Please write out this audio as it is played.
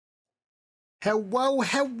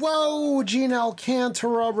Hello, Gene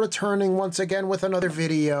Alcantara returning once again with another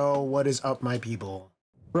video. What is up, my people?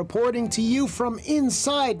 Reporting to you from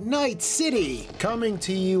inside Night City, coming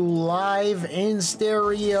to you live in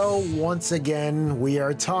stereo once again. We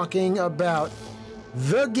are talking about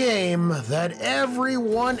the game that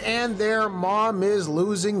everyone and their mom is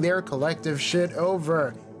losing their collective shit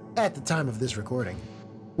over at the time of this recording.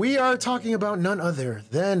 We are talking about none other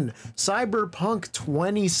than Cyberpunk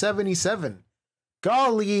 2077.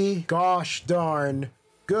 Golly, gosh darn,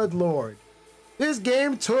 good lord. This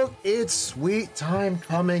game took its sweet time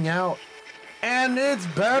coming out, and it's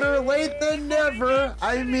better late than never.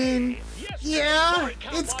 I mean, yeah,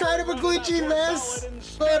 it's kind of a glitchy mess,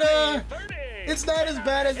 but it's not as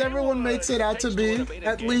bad as everyone makes it out to be,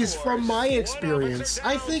 at least from my experience.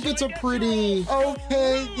 I think it's a pretty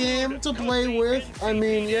okay game to play with. I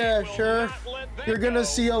mean, yeah, sure. You're gonna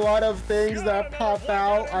see a lot of things that pop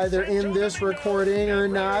out either in this recording or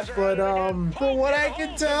not, but from what I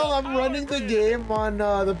can tell, I'm running the game on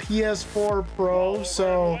the PS4 Pro,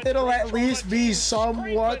 so it'll at least be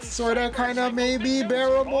somewhat, sorta, kinda, maybe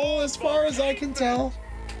bearable as far as I can tell.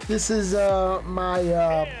 This is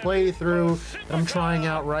my playthrough that I'm trying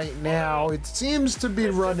out right now. It seems to be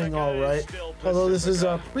running all right, although this is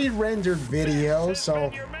a pre-rendered video,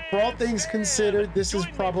 so for all things considered, this is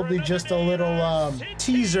probably just a little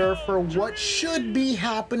teaser for what should be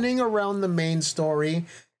happening around the main story.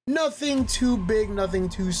 Nothing too big, nothing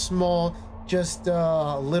too small, just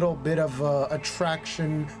a little bit of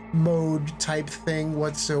attraction mode type thing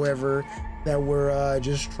whatsoever that we're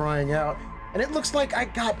just trying out. And it looks like I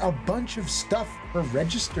got a bunch of stuff for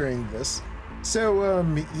registering this. So,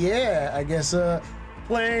 yeah, I guess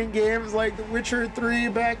playing games like The Witcher 3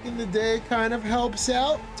 back in the day kind of helps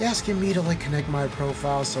out. It's asking me to like connect my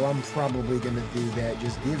profile, so I'm probably gonna do that.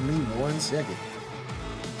 Just give me 1 second.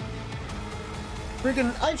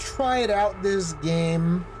 Freaking, I tried out this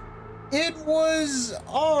game. It was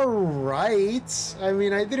alright. I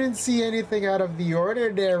mean, I didn't see anything out of the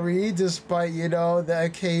ordinary, despite, you know, the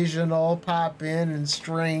occasional pop in and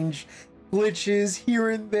strange glitches here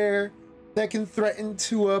and there that can threaten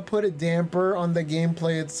to put a damper on the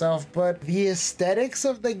gameplay itself. But the aesthetics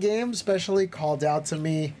of the game especially called out to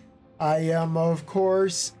me. I am, of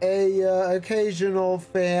course, a occasional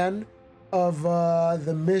fan of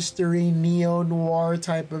the mystery neo-noir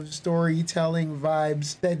type of storytelling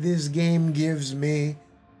vibes that this game gives me.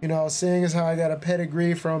 You know, seeing as how I got a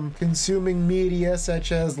pedigree from consuming media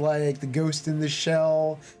such as like the Ghost in the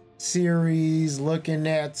Shell series, looking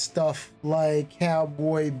at stuff like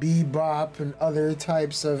Cowboy Bebop and other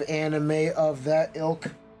types of anime of that ilk.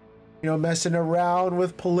 You know, messing around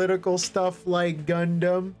with political stuff like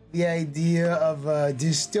Gundam. The idea of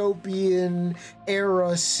dystopian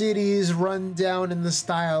era cities run down in the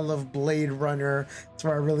style of Blade Runner. That's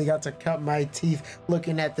where I really got to cut my teeth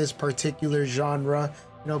looking at this particular genre.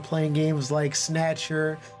 You know, playing games like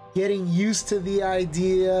Snatcher, getting used to the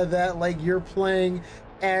idea that like you're playing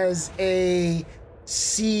as a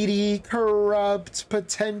seedy, corrupt,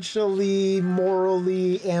 potentially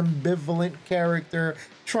morally ambivalent character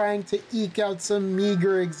trying to eke out some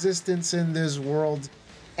meager existence in this world,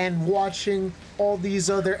 and watching all these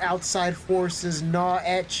other outside forces gnaw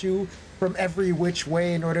at you from every which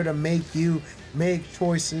way in order to make you make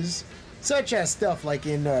choices, such as stuff like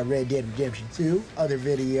in Red Dead Redemption 2, other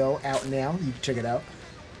video out now, you can check it out.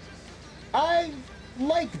 I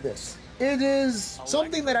like this. It is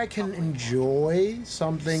something that I can enjoy,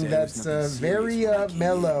 something that's very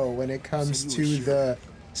mellow when it comes to the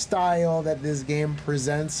style that this game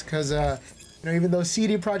presents, because you know, even though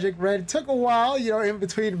cdprojektred took a while, you know, in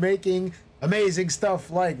between making amazing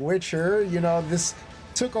stuff like Witcher, you know, this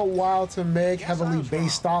took a while to make, heavily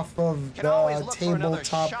based off of the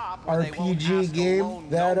tabletop RPG game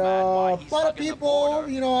that a lot of people,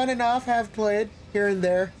 you know, on and off have played here and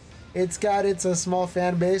there. It's got its a small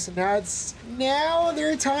fan base, and now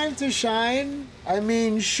their time to shine. I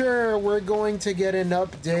mean, sure, we're going to get an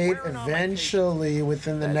update eventually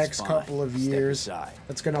within the next couple of years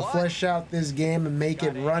that's going to flesh out this game and make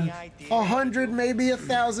it run 100, maybe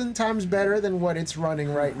 1,000 times better than what it's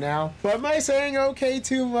running right now. But am I saying okay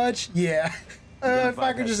too much? Yeah. If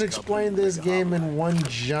I could just explain this game in one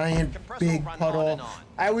giant big puddle,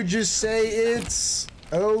 I would just say it's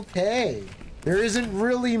okay. There isn't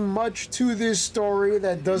really much to this story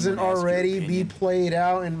that doesn't already be played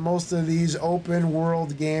out in most of these open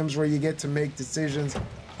world games where you get to make decisions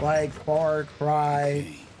like Far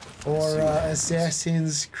Cry or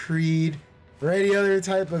Assassin's Creed or any other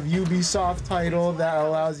type of Ubisoft title that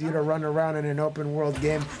allows you to run around in an open world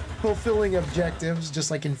game fulfilling objectives,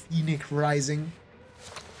 just like in Phoenix Rising.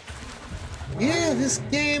 Yeah, this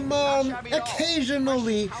game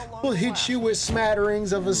occasionally will hit you with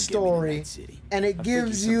smatterings of a story, and it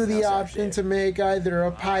gives you the option to make either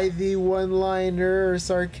a pithy one-liner or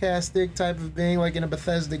sarcastic type of being, like in a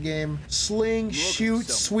Bethesda game. Sling, shoot,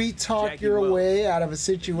 sweet talk your way out of a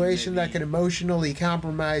situation that can emotionally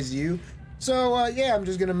compromise you. So yeah, I'm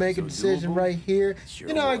just gonna make a decision right here.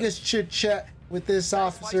 You know, I guess chit-chat with this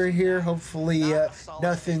officer here. Hopefully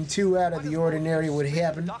nothing too out of the ordinary would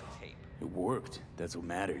happen. It worked. That's what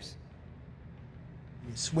matters.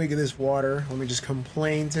 Swig of this water. Let me just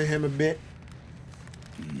complain to him a bit.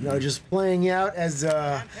 You know, just playing out as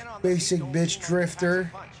a basic bitch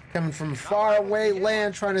drifter, coming from far away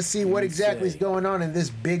land, trying to see what exactly is going on in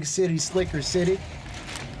this big city, Slicker City.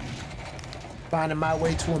 Finding my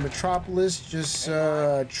way to a metropolis, just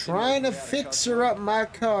trying to fixer up my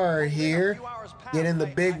car here. Getting the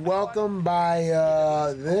big welcome by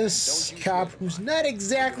this cop who's not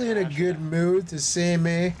exactly in a good mood to see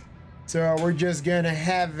me. So we're just gonna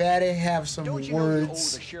have at it, have some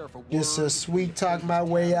words. Just sweet talk my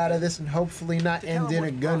way out of this and hopefully not end in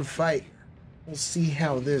a gunfight. We'll see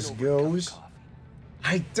how this goes.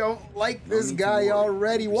 I don't like this guy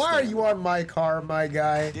already. Why are you on my car, my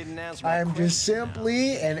guy? I am just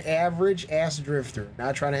simply an average ass drifter.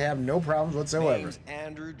 Not trying to have no problems whatsoever. Name's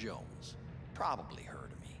Andrew Jones. Probably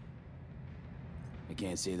heard of me. I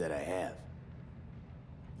can't say that I have.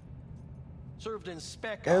 Served in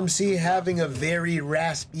spec. MC having a very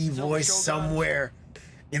raspy voice somewhere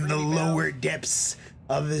in the lower depths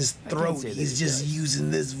of his throat. He's just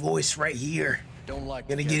using this voice right here. Don't like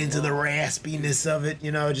Gonna get into the raspiness of it,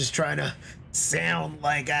 you know, just trying to sound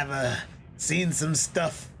like I've seen some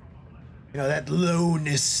stuff. You know, that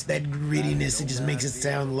lowness, that grittiness, it just makes it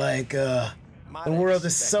sound like the world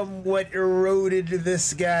is somewhat eroded to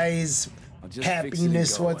this guy's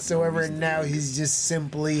happiness whatsoever, and now he's just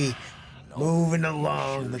simply moving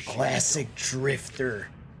along, the classic drifter.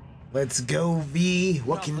 Let's go, V.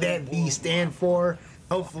 What can that V stand for?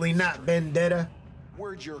 Hopefully not vendetta.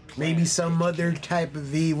 Maybe some other type of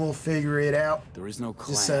V, we'll figure it out. There is no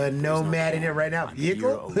clan. Just nomad in it right now.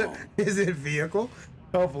 Vehicle? Is it vehicle?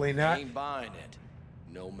 Hopefully not. Ain't buying it.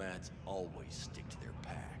 Nomads always stick to their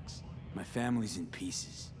packs. My family's in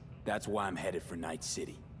pieces. That's why I'm headed for Night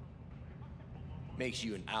City. Makes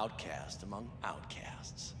you an outcast among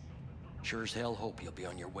outcasts. Sure as hell hope you'll be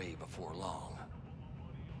on your way before long.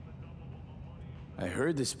 I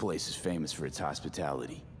heard this place is famous for its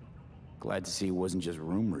hospitality. Glad to see it wasn't just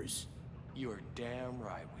rumors. You're damn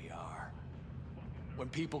right we are. When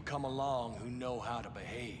people come along who know how to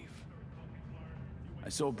behave. I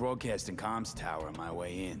saw a broadcasting comms tower on my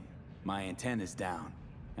way in. My antenna's down,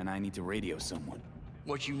 and I need to radio someone.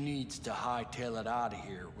 What you need's to hightail it out of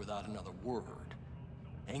here without another word.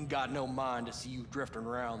 Ain't got no mind to see you drifting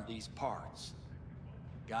around these parts.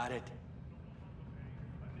 Got it?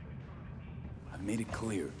 I've made it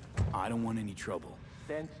clear. I don't want any trouble.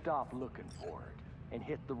 Then stop looking for it and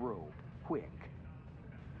hit the road, quick.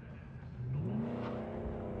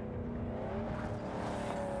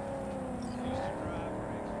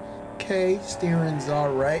 Okay, steering's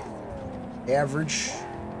all right. Average.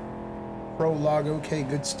 Prologue, okay,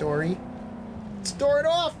 good story. Store it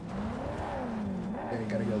off! Okay,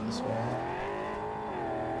 gotta go this way.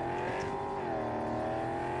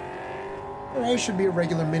 Alright, should be a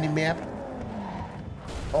regular mini-map.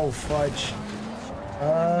 Oh, fudge.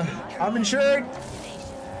 I'm insured.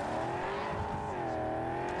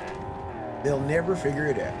 They'll never figure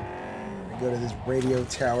it out. I go to this radio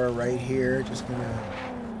tower right here. Just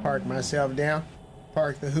gonna park myself down.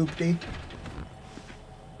 Park the hoopty.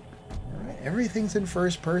 Alright, everything's in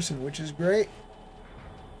first person, which is great.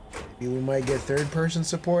 Maybe we might get third person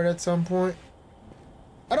support at some point.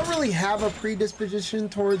 I don't really have a predisposition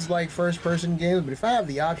towards like first person games, but if I have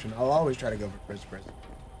the option, I'll always try to go for first person.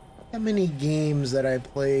 How many games that I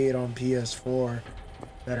played on PS4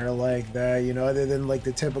 that are like that, you know, other than like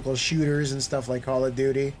the typical shooters and stuff like Call of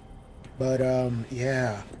Duty. But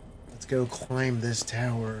yeah, let's go climb this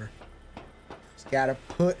tower. Just gotta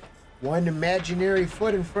put one imaginary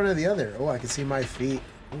foot in front of the other. Oh, I can see my feet.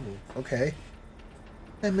 Ooh, okay.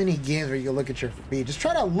 How many games where you can look at your feet? Just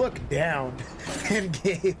try to look down in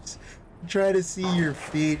games. Try to see your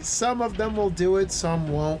feet. Some of them will do it, some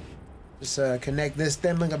won't. Just connect this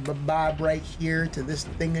thingamabob right here to this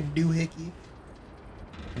thingadoohickey.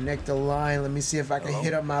 Connect the line. Let me see if I can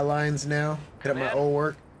hit up my lines now. Hit up my old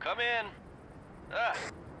work. Come in. Ah,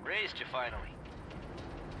 raised you finally.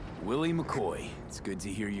 Willie McCoy, it's good to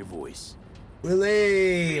hear your voice.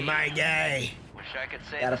 Willie, my guy. Wish I could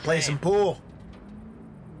say Gotta the play same. some pool.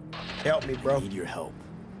 Help me, bro. I need your help.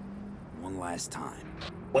 One last time.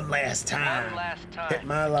 One last time. One last time. Hit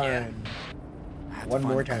my line. I have One to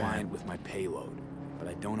find more a time. client with my payload, but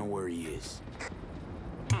I don't know where he is.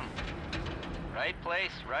 Right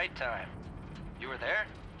place, right time. You were there?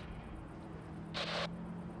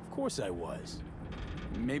 Of course I was.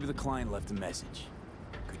 Maybe the client left a message.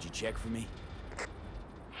 Could you check for me?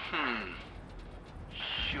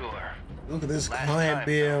 Sure. Look at this Last client time,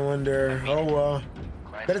 being though. under. Oh well.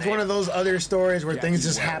 Client's But it's one name? of those other stories where Jackie things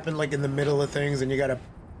just Wells. happen like in the middle of things, and you gotta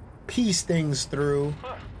piece things through.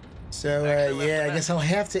 Huh. So Actually left yeah, a I guess I'll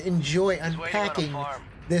have to enjoy He's waiting on a unpacking farm.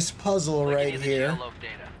 this puzzle Looking right at the here, geologue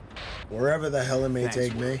data. wherever the hell it may Thanks,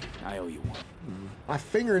 take me. Will. I owe you one. My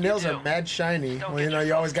fingernails You are do. mad shiny. Don't Well, get you know, you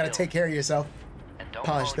yourself always gotta killed. take care of yourself. And don't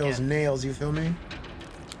Polish call those again. nails, you feel me?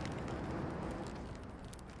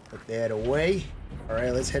 Put that away.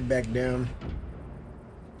 Alright, let's head back down.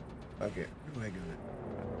 Okay, where am I going?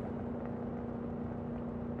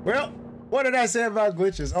 Well, what did I say about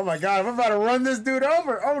glitches? Oh my god, I'm about to run this dude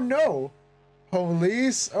over. Oh no.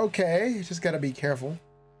 Police. Okay, just gotta be careful.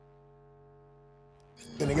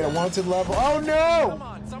 Gonna get a wanted level. Oh no! Come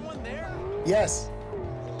on, someone there? Yes.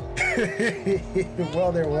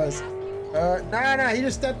 Well, there was. Nah, he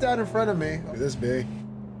just stepped out in front of me. Look at this big.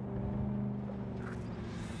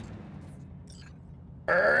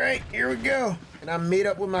 Alright, here we go. And I meet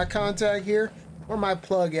up with my contact here. Where my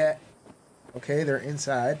plug at? Okay, they're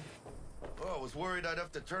inside. Oh, I was worried I'd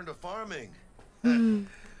have to turn to farming. Yeah,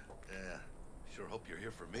 sure hope you're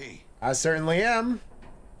here for me. I certainly am.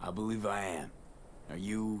 I believe I am. Are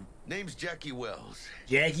you... Name's Jackie Wells.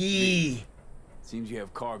 Jackie. Seems you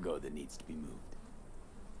have cargo that needs to be moved.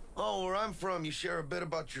 Oh, where I'm from, you share a bit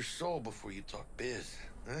about your soul before you talk biz.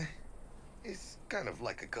 Huh? It's kind of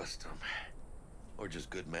like a custom. Or just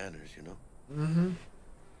good manners, you know? Mm-hmm.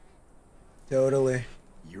 Totally.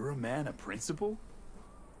 You're a man of principle?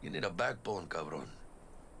 You need a backbone, cabron.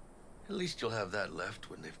 At least you'll have that left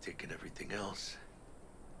when they've taken everything else.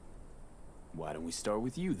 Why don't we start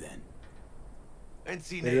with you then?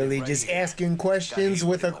 NC Literally native just right here. asking questions Got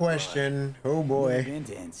with a you in my blood. question. Oh boy. Been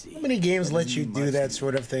to NC. How many games That let doesn't you mean do much that to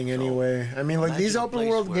sort me. of thing anyway? I mean, like these Imagine a open place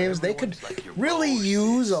world where games, they could everyone's like your really bro or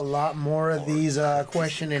use sis. a lot more of Or these a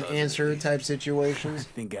question and cousin answer even. type I situations.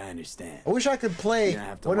 think I understand. I wish I could play You're gonna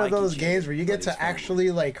have to one of like those each games other, where you but get it's to family.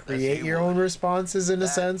 actually like create you your own would. responses in a That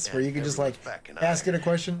sense, where you and can just like everyone's back in ask it a eye.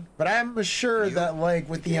 question. But I'm sure You? that like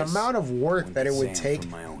with the Yes. amount of work One that it would Sam take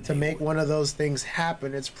from my own to make neighborhood. one of those things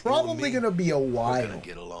happen, it's and probably me, gonna be a We're while. gonna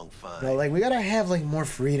get along fine. You know, like we gotta have like more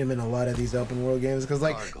freedom in a lot of these open world games, because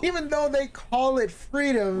like Cargo. even though they call it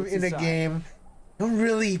freedom What's in a inside? game, don't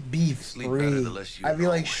really be Sleep better free. the less you I'd be know.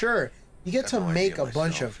 like, sure, you get Got to no make a idea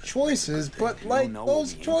bunch myself. of choices, but You like don't know what those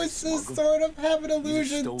we aim to choices smuggle. sort of have an These are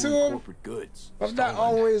illusion stolen to them. corporate goods. I'm not Stolen.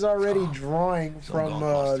 always already Some. drawing Some from gone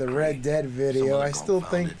lost the to Red creed. Dead video. Some other I still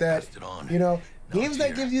confounded think that, passed it on. you know, Now games it's that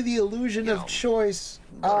here. give you the illusion You of know, choice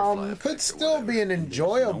butterfly could effect or still be whatever. an no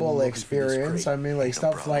enjoyable one looking for this experience. crate. I mean, like Ain't no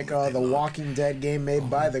stuff problem like if they the look. Walking Dead game made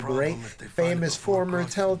by Only the problem great if they find it famous before former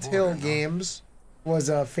crossing the border, Telltale no? games was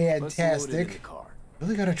Let's load it in the fantastic. car.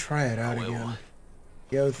 Really gotta try it out I will. again.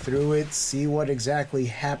 Go through it, see what exactly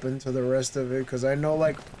happened to the rest of it, because I know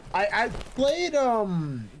like I played the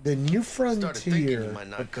New thinking Frontier, you might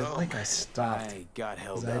not but then come. like I stopped. I got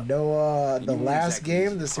held 'Cause I up. know the You knew last exactly game,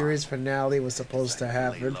 what the you series finale was supposed to Lay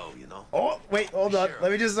happen. low, you know? Oh wait, hold on.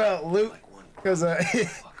 Let me just loot, Like one because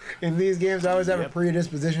in these games I always have a Yep.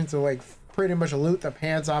 predisposition to like pretty much loot the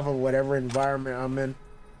pants off of whatever environment I'm in.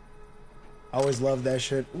 I always love that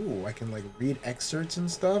shit. Ooh, I can like read excerpts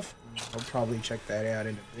and stuff. I'll probably check that out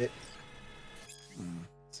in a bit.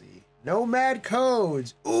 Let's see. Nomad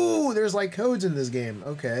codes. Ooh, there's like codes in this game.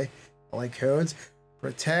 Okay. I like codes.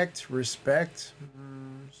 Protect, respect.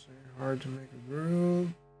 Hard to make a group.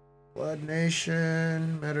 Blood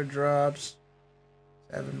Nation. Meta drops.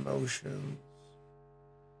 7 motions.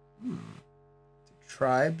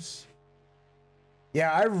 Tribes.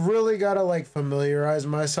 Yeah, I really gotta like familiarize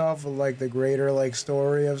myself with like the greater like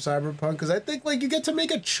story of Cyberpunk, because I think like you get to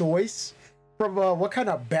make a choice from what kind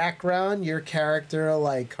of background your character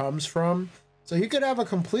like comes from. So you could have a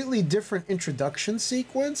completely different introduction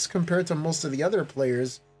sequence compared to most of the other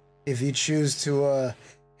players if you choose to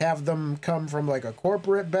have them come from like a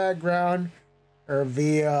corporate background or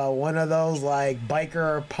via one of those like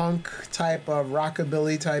biker punk type of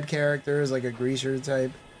rockabilly type characters, like a greaser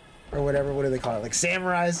type. Or whatever, what do they call it? Like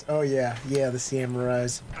samurais? Oh yeah, the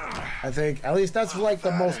samurais. I think, at least that's like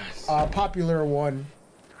the most popular one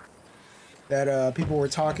that people were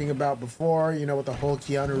talking about before, you know, with the whole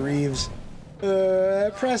Keanu Reeves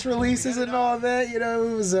press releases and all that. You know,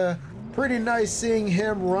 it was pretty nice seeing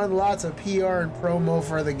him run lots of PR and promo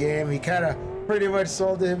for the game. He kind of pretty much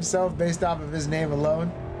sold to himself based off of his name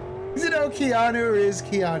alone. Because, you know, Keanu is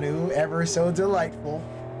Keanu, ever so delightful.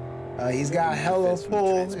 He's got hella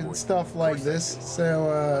pull and stuff like this.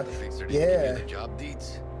 So, yeah.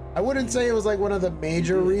 I wouldn't say it was like one of the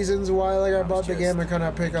major reasons why like I bought the game and kind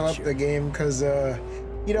of pick up the game, because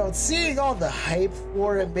you know, seeing all the hype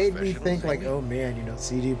for it made me think like, oh man, you know,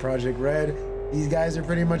 cdprojektred, these guys are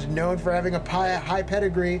pretty much known for having a high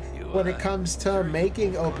pedigree when it comes to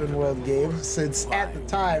making open world games, since at the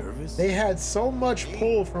time they had so much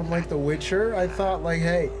pull from like The Witcher. I thought like,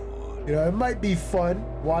 hey, you know, it might be fun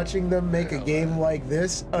watching them make a game like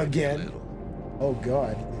this again. Oh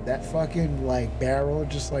god, did that fucking like barrel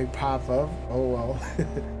just like pop up? Oh well.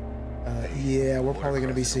 Yeah, we're probably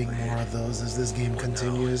gonna be seeing more of those as this game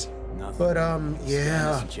continues. But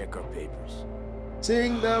yeah,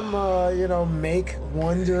 seeing them you know, make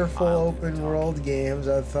wonderful open world games,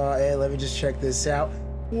 I thought, hey, let me just check this out.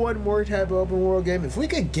 One more type of open world game. If we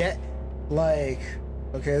could get like,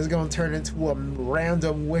 okay, this is gonna turn into a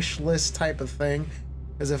random wish list type of thing,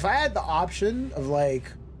 because if I had the option of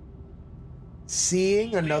like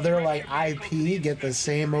seeing another like IP get the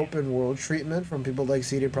same open world treatment from people like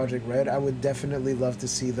cdprojektred, I would definitely love to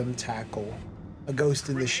see them tackle a Ghost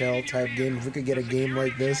in the Shell type game. If we could get a game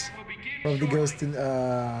like this from the Ghost in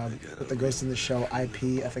the Shell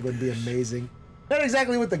IP, I think it would be amazing. Not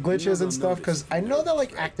exactly with the glitches and stuff, because I know that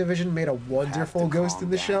like Activision made a wonderful Ghost in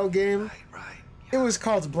the Shell game. It was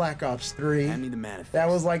called Black Ops 3. That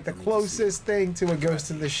was like the closest thing to a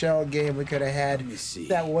Ghost in the Shell game we could have had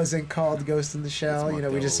that wasn't called Ghost in the Shell. You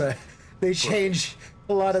know, we just they changed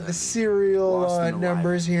a lot of the serial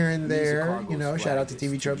numbers here and there. You know, shout out to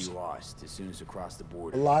TV Tropes.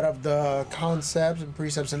 A lot of the concepts and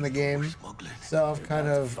precepts in the game itself kind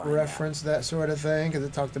of referenced that sort of thing, because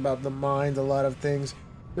it talked about the mind, a lot of things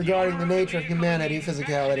regarding the nature of humanity,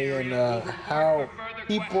 physicality, and how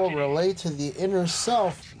people relate to the inner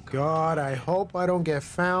self. God, I hope I don't get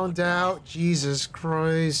found out. Jesus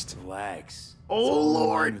Christ. Relax. Oh,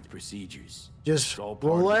 Lord. With procedures. Just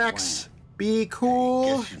relax. Be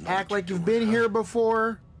cool. Act like you've been here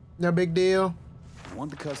before. No big deal. I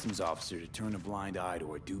want the customs officer to turn a blind eye to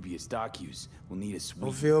our dubious dock use. We'll need a sweep.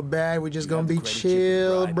 Don't feel bad. We're just gonna be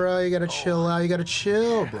chill, bro. You gotta chill out. You gotta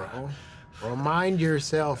chill, bro. Remind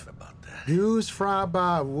yourself. Goose fry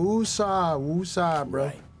ba woo-sa, woo-sa, bro.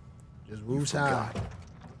 Right. Just woo-sa.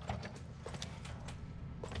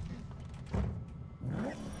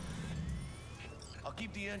 I'll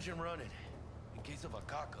keep the engine running in case of a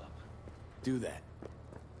cock-up. Do that.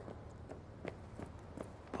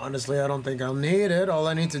 Honestly, I don't think I'll need it. All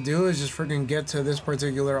I need to do is just freaking get to this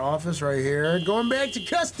particular office right here. Going back to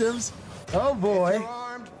customs. Oh boy.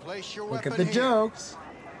 Look at the jokes.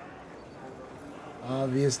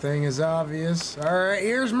 Obvious thing is obvious. Alright,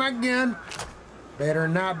 here's my gun. Better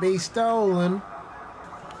not be stolen.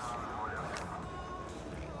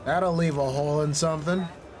 That'll leave a hole in something.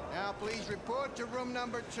 Now please report to room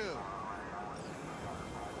number 2.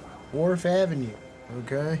 Wharf Avenue.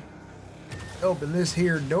 Okay. Open this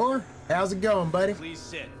here door. How's it going, buddy? Please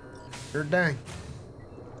sit. Sure dang.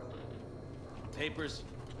 Papers.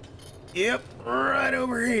 Yep, right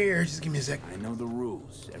over here. Just give me a sec. I know the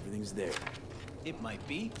rules. Everything's there. It might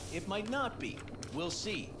be, it might not be. We'll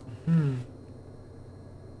see.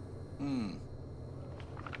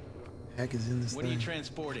 Heck is in this What are thing? you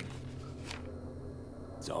transporting?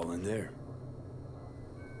 It's all in there.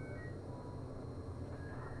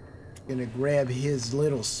 Gonna grab his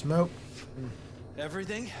little smoke.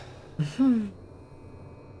 Everything?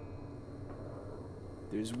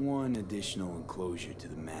 There's one additional enclosure to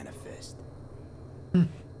the manifest.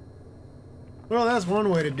 Well, that's one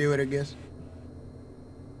way to do it, I guess.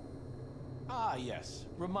 Ah, yes.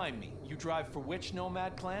 Remind me, you drive for which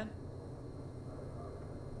nomad clan?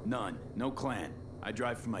 None. No clan. I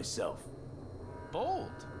drive for myself.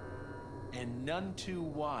 Bold. And none too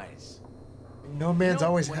wise. No man's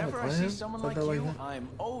always had a whenever I plan. see someone like you, I'm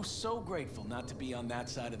oh so grateful not to be on that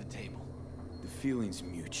side of the table. The feeling's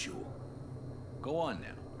mutual. Go on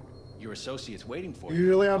now. Your associate's waiting for you.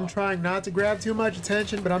 Usually I'm trying not to grab too much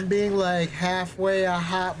attention, but I'm being like halfway a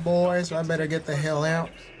hot boy, so I better get the hell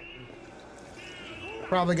out.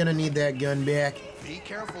 Probably gonna need that gun back. Be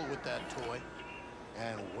careful with that toy.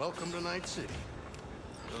 And welcome to Night City.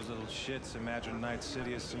 Those little shits imagine Night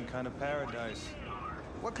City as some kind of paradise.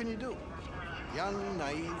 What can you do? Young,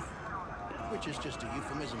 naive, which is just a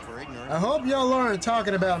euphemism for ignorant. I hope y'all aren't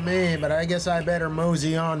talking about me, but I guess I better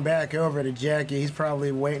mosey on back over to Jackie. He's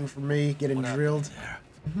probably waiting for me, getting drilled.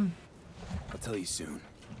 I'll tell you soon.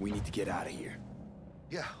 We need to get out of here.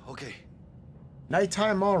 Yeah, okay.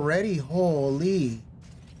 Nighttime already? Holy.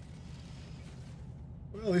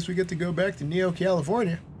 Well, at least we get to go back to Neo,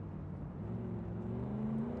 California.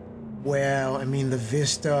 Wow, I mean, the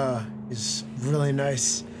vista is really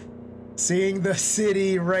nice. Seeing the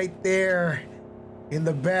city right there in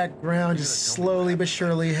the background, just slowly but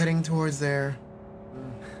surely heading towards there.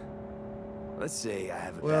 Let's say I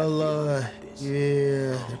have a Well, bad feeling about this.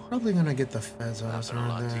 yeah, they're probably gonna get the feds on us, Happened a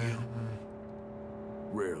lot aren't to they? you?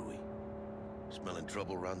 Rarely. Smelling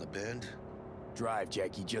trouble around the bend? Drive,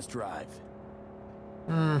 Jackie, just drive.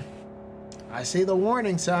 I see the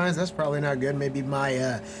warning signs. That's probably not good. Maybe my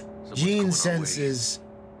Someone's gene coming our way. senses.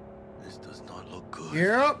 This does not look good.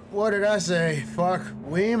 Yep, what did I say? Fuck,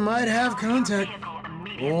 we might have contact.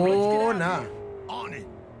 Oh, nah. On it.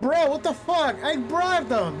 Bro, what the fuck? I bribed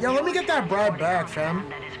them. Yo, let me get that bribe back,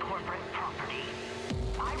 fam.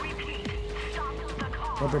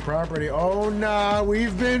 Corporate property. Oh, nah,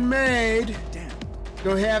 we've been made. Damn.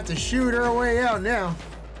 Gonna have to shoot our way out now.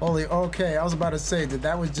 Holy, okay, I was about to say, did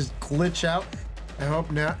that was just glitch out? I hope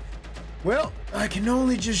not. Well, I can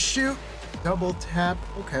only just shoot. Double tap,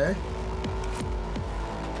 okay.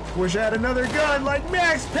 Wish I had another gun like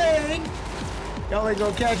Max Payne. Y'all ain't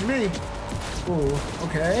gonna catch me. Ooh,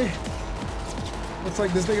 okay. Looks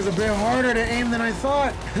like this thing is a bit harder to aim than I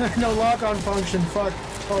thought. No lock-on function, fuck.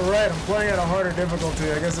 Alright, I'm playing at a harder difficulty.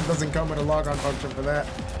 I guess it doesn't come with a lock-on function for that.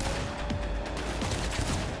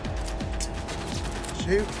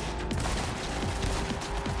 Shoot.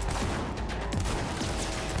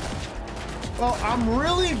 Well, I'm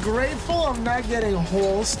really grateful I'm not getting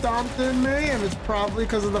holes stomped in me, and it's probably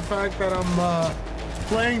because of the fact that I'm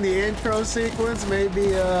playing the intro sequence. Maybe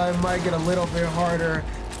it might get a little bit harder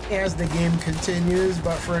as the game continues,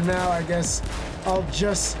 but for now, I guess I'll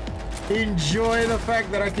just enjoy the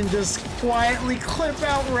fact that I can just quietly clip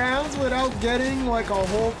out rounds without getting like a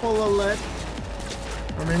hole full of lead.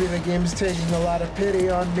 Or maybe the game's taking a lot of pity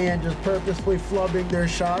on me and just purposefully flubbing their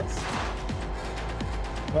shots.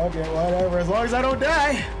 Okay, whatever, as long as I don't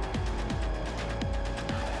die.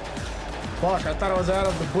 Fuck, I thought I was out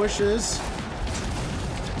of the bushes.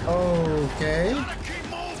 Okay. Gotta keep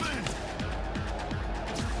moving.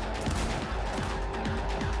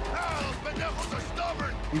 Ah, those pendejos are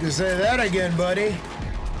stubborn. You can say that again, buddy.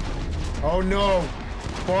 Oh no.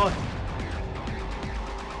 Fuck.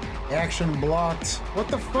 Action blocked. What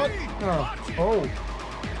the fuck? Oh. Oh.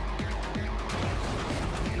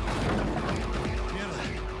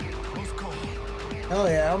 Hell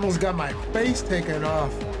yeah, I almost got my face taken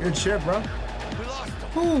off. Good shit, bro. We lost them.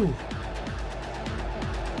 Whew.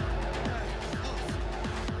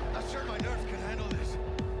 Not sure my nerves can handle this.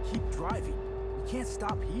 Keep driving. We can't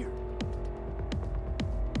stop here.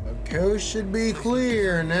 The coast should be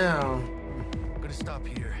clear now. I'm gonna stop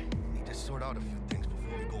here. Need to sort out a few things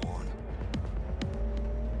before we go on.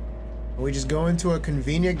 We just go into a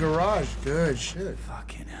convenient garage. Good shit.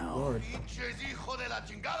 Fucking hell. Lord. Pinches hijo de la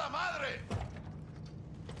chingada madre.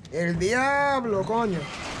 El diablo, coño.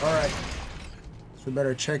 Alright. So we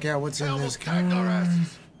better check out what's They in this almost tagged our car.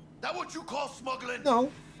 asses. That what you call smuggling?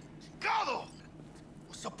 No. Chingado!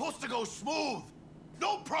 Was supposed to go smooth.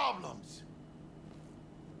 No problems.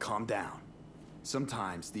 Calm down.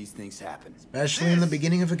 Sometimes these things happen. Especially in the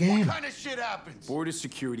beginning of a game. What kind of shit happens? Border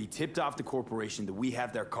security tipped off the corporation that we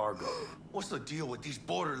have their cargo. What's the deal with these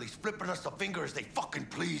borderlies flipping us the finger as they fucking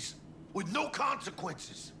please? With no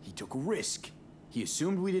consequences. He took a risk. He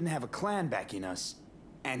assumed we didn't have a clan backing us,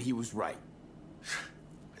 and he was right.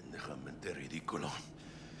 Pendejamente ridículo.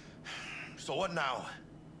 So what now?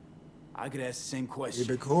 I could ask the same question.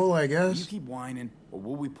 Keep it cool, I Will guess. you keep whining, or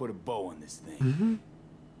will we put a bow on this thing?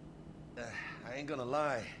 I ain't gonna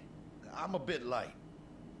lie. I'm a bit light.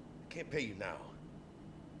 I can't pay you now.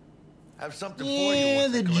 I have something for you. Yeah,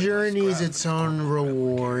 once I the collect my journey's scrap its and own corporate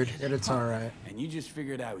reward, replication. and it's alright. And you just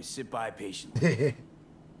figured I would sit by patiently.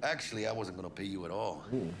 Actually, I wasn't gonna pay you at all.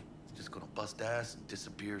 It's just gonna bust ass and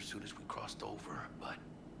disappear as soon as we crossed over. But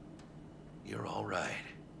you're all right.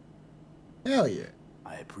 Hell yeah.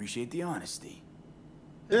 I appreciate the honesty.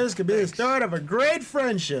 This could be the Thanks. start of a great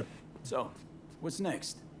friendship. So, what's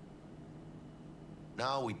next?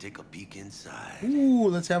 Now we take a peek inside. Ooh,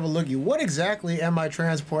 let's have a looky. What exactly am I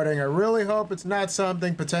transporting? I really hope it's not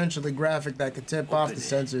something potentially graphic that could tip off the Open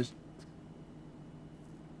it. sensors.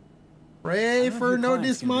 I Pray don't know for if no your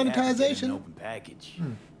client's gonna be happy getting demonetization. An open package.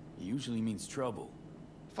 It usually means trouble.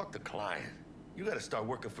 Fuck the client. You gotta start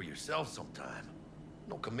working for yourself sometime.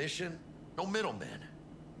 No commission, no middleman.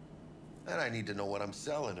 And I need to know what I'm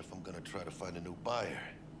selling if I'm gonna try to find a new buyer.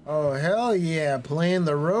 Oh, hell yeah. Playing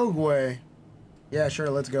the rogue way. Yeah, sure,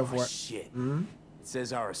 let's go for Oh, it. shit. It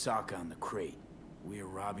says Arasaka on the crate. We're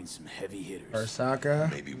robbing some heavy hitters.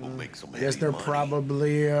 Arasaka. Maybe we'll make some Guess heavy they're money.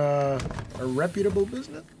 probably a reputable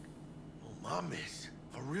business. Oh, mames.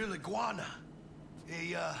 A real iguana.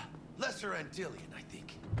 A lesser Antillian, I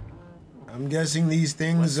think. I'm guessing these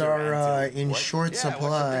things are in What? short Yeah, supply.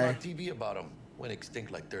 I watched something on TV about them. Went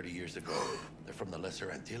extinct like 30 years ago. They're from the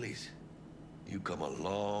Lesser Antilles. You come a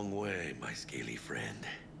long way, my scaly friend.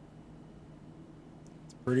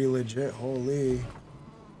 It's pretty legit. Holy.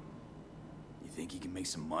 You think you can make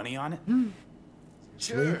some money on it?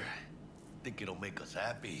 Sure. Think it'll make us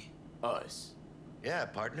happy. Us? Yeah,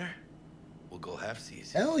 partner. We'll go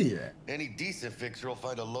half-seas. Hell yeah. Any decent fixer will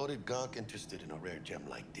find a loaded gonk interested in a rare gem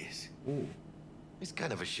like this. Ooh. It's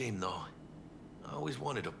kind of a shame, though. I always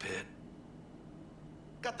wanted a pet.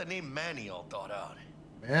 Got the name Manny all thought out.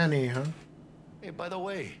 Manny, huh? Hey, by the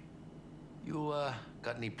way, you,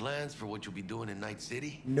 got any plans for what you'll be doing in Night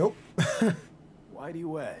City? Nope. Why do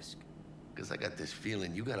you ask? Because I got this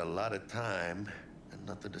feeling you got a lot of time and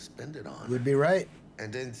nothing to spend it on. You'd be right.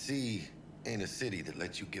 And NC ain't a city that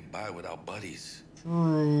lets you get by without buddies.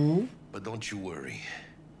 True. But don't you worry.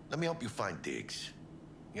 Let me help you find digs.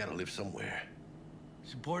 You gotta live somewhere.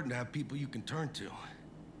 It's important to have people you can turn to.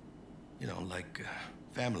 You know, like,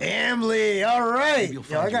 family. Family, all right. Maybe you'll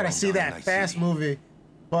Yo, I find your gotta own see down in that Night Fast City. movie.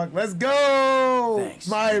 Fuck, let's go, Thanks,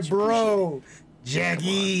 my much bro, Come on,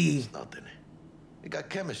 Jackie. it's nothing. We got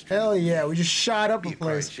chemistry. Hell yeah, we just shot up Be a a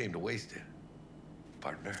crying place. shame to waste it,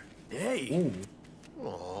 partner. Hey! Ooh.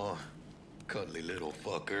 Aw, cuddly little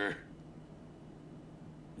fucker.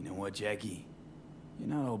 You know what, Jackie? You're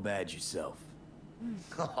not all bad yourself.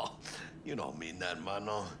 Oh, you don't mean that,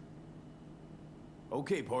 mano.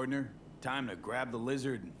 Okay, partner. Time to grab the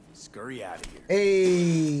lizard and scurry out of here.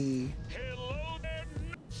 Hey. Hello there,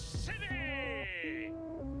 City!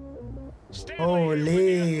 Stay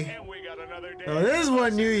Holy. and we got another day. So this is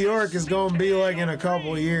what New York is gonna be like in a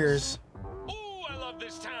couple years. Ooh, I love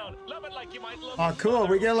this town. Love it like you might love Oh, cool.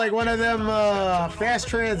 We get like one of them fast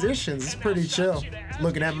transitions. It's pretty chill.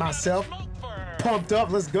 Looking at myself, pumped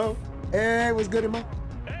up. Let's go. Hey, what's good in my?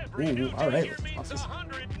 Ooh, all right. Let's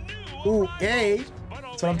talk this. Ooh, hey.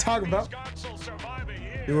 That's what I'm talking about.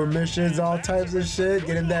 Doing missions, all types of shit.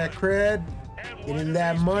 Getting that cred. Getting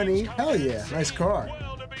that money. Hell yeah. Nice car.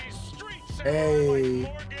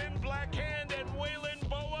 Hey.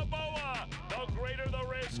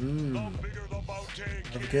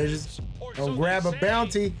 Notifications. Don't grab a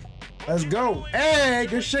bounty. Let's go. Hey,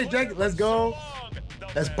 good shit, Jake. Let's go.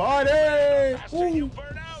 Let's party. Woo.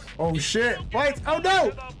 Oh shit. Fights. Oh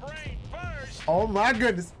no. Oh my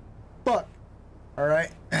goodness. Fuck. All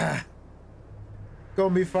right.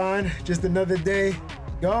 Gonna be fine. Just another day.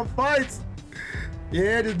 Gun fights.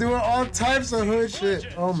 Yeah, just doing all types of hood shit.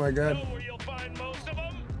 Oh my god.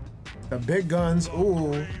 The big guns.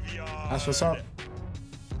 Ooh. That's what's up.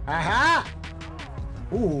 Aha.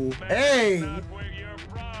 Ooh. Hey.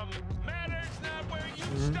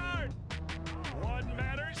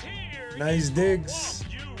 Nice digs.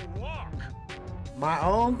 My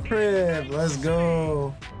own crib. Let's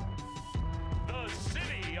go. The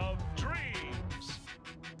city of dreams.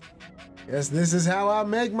 Guess this is how I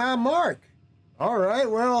make my mark. All right,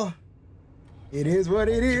 well, it is what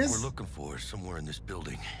it What is. we're looking for is somewhere in this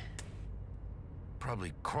building.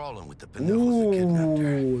 Probably crawling with the pendejos that kidnapped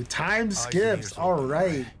her. Ooh, time Eyes and skips. ears All open,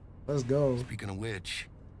 right, let's go. Speaking of which,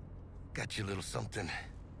 got you a little something.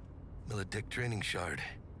 Militech training shard.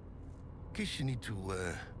 In case you need to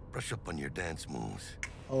brush up on your dance moves.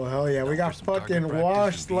 Oh hell yeah, we Down got for some target fucking practice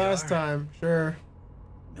washed in last VR? time. Sure.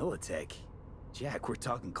 Militech? Jack, we're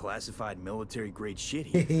talking classified military-grade shit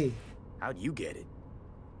here. How'd you get it?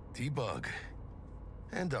 T-Bug.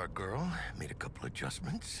 And our girl made a couple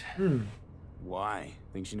adjustments. Why?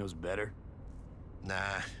 Think she knows better? Nah,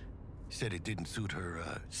 said it didn't suit her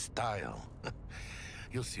style.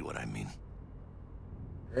 You'll see what I mean.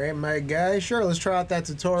 Great, my guy. Sure, let's try out that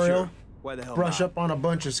tutorial. Sure. Why the hell Brush not? up on a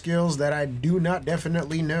bunch of skills that I do not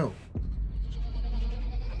definitely know.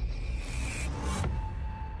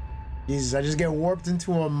 Jesus, I just get warped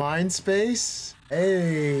into a mind space.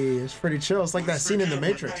 Hey, it's pretty chill. It's like that scene in The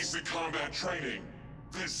Matrix. Basic combat training.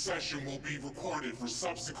 This session will be recorded for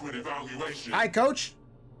subsequent evaluation. Hi, coach.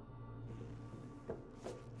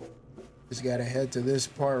 Just gotta head to this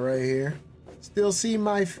part right here. Still see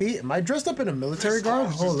my feet. Am I dressed up in a military This garb?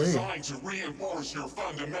 course is Holy. designed to reinforce your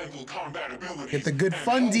fundamental combat abilities. Get the good and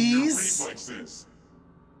hone your fundies. reflexes.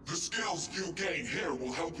 The skills you gain here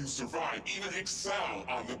will help you survive, even excel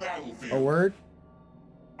on the battlefield. A word?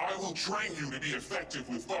 I will train you to be effective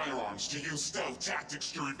with firearms, to use stealth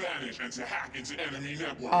tactics to your advantage, and to hack into enemy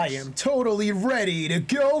networks. I am totally ready to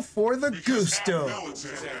go for the Because at gusto.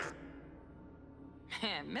 military,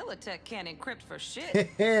 Militech can't encrypt for shit.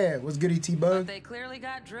 What's good, ET But Bug? they clearly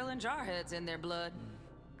got drill and jarheads in their blood.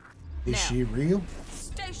 Is she real?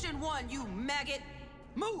 Station 1, you maggot!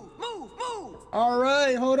 Move, move, move! All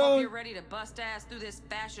right, hold Hope on. you're ready to bust ass through this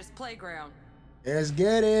fascist playground. Let's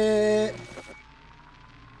get it.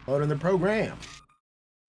 Loading the program.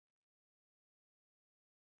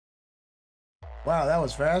 Wow, that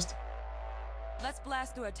was fast. Let's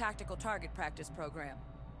blast through a tactical target practice program.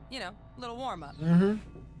 You know, little warm-up. Mm-hmm.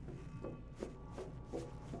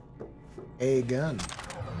 A gun.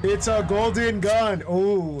 It's a golden gun.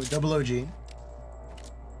 Oh, double OG. Shoot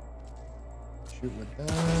with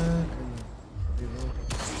that.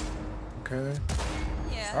 Okay.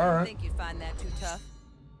 Yeah, All I right. don't think you'd find that too tough.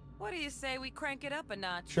 What do you say we crank it up a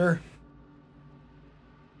notch? Sure.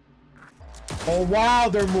 Oh, wow,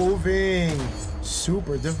 they're moving.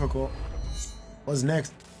 Super difficult. What's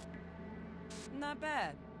next? Not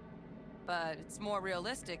bad. But it's more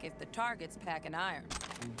realistic if the target's packing iron.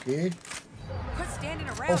 Okay. Quit standing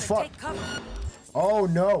around Oh, and fuck. take cover. Oh,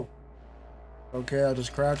 no. Okay, I'll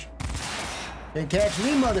just crouch. Can't catch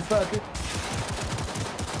me, motherfucker.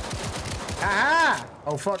 Aha!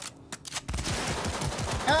 Oh, fuck.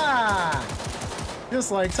 Ah!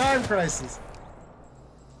 Just like Time Crisis.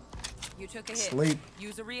 You took a hit. Sleep.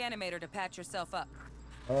 Use a reanimator to patch yourself up.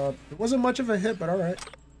 It wasn't much of a hit, but all right.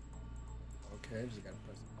 Okay, just gotta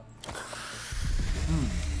press the button.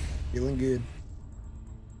 Feeling good.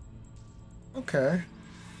 Okay.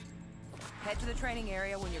 Head to the training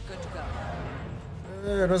area when you're good to go.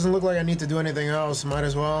 It doesn't look like I need to do anything else. Might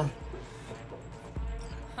as well.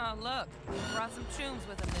 Oh, look. He brought some tunes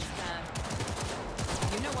with him this time.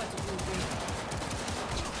 You know what to do,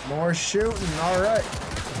 dude. More shooting. All right.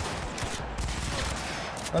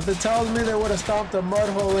 Nothing tells me they would have stomped a mud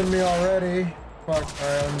hole in me already. Fuck. All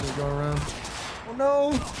right, I'm just going around. Oh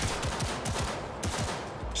no.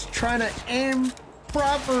 Just trying to aim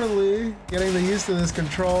properly. Getting used to this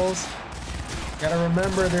controls. Gotta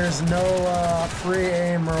remember there's no free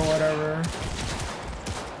aim or whatever.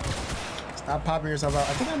 Stop popping yourself out.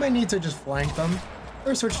 I think I might need to just flank them.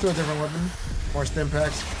 Or switch to a different weapon. More stim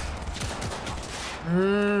packs.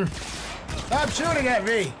 Stop shooting at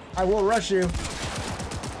me. I will rush you.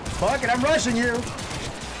 Fuck it, I'm rushing you.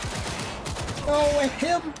 Oh, at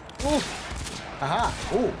him. Ooh. Aha.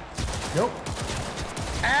 Ooh. Nope.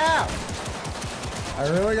 Ow. I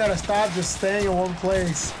really gotta stop just staying in one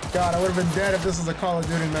place. God, I would have been dead if this was a Call of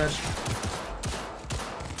Duty match.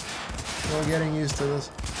 Still getting used to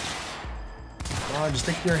this. Come on, just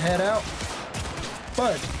stick your head out.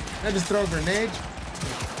 But I just throw a grenade.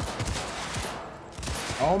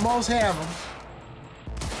 Almost have him.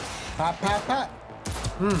 Pop, pop, pop.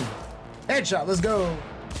 Headshot, let's go.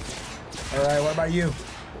 All right, what about you?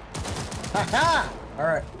 Ha-ha! All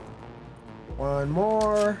right. One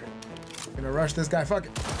more. Gonna rush this guy, fuck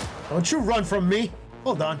it. Don't you run from me.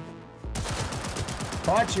 Hold on.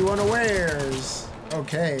 Caught you unawares.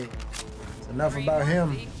 Okay. That's enough about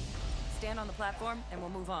him. Stand on the platform and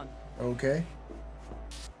we'll move on. Okay.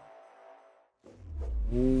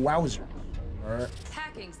 Wowzer. All right.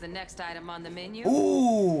 Hacking's the next item on the menu.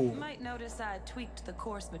 Ooh. You might notice I tweaked the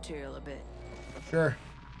course material a bit. Sure.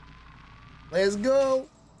 Let's go.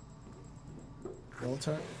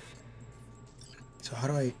 Filter. So how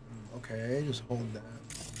do I? Okay, just hold that.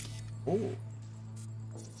 Ooh.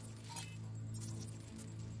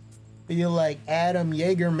 Feel like Adam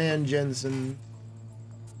Jaegerman Jensen.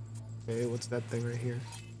 Okay, what's that thing right here?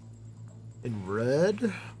 In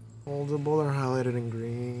red? Holdable or highlighted in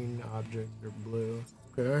green. Objects are blue.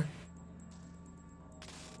 Okay.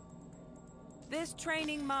 This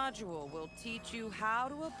training module will teach you how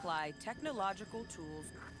to apply technological tools,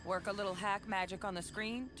 work a little hack magic on the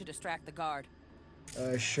screen to distract the guard.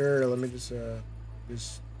 Sure, let me just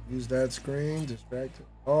use that screen, distract it.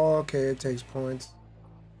 Oh, okay, it takes points.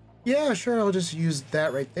 Yeah, sure, I'll just use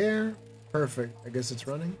that right there. Perfect, I guess it's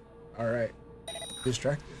running. All right,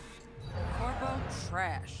 distracted. Corpo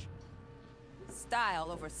trash.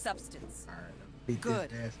 Style over substance. All right, beat Good.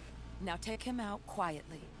 this ass. Now take him out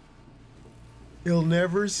quietly. He'll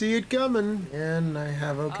never see it coming, and I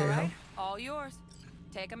have okay All right, health. all yours.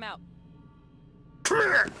 Take him out. Come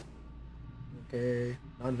here. Okay,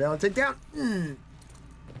 non-violent takedown.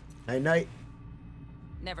 Night night.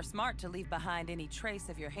 Never smart to leave behind any trace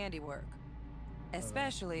of your handiwork.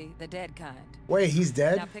 Especially the dead kind. Wait, he's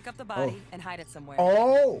dead? Now pick up the body and hide it somewhere.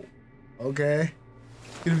 Oh, okay.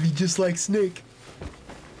 Gonna be just like Snake.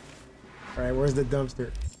 All right, where's the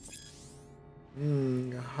dumpster?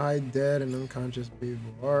 Hide dead and unconscious people.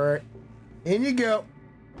 All right, in you go.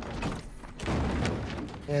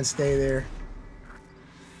 And stay there.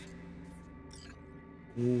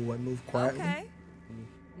 Ooh, I move quietly. Okay.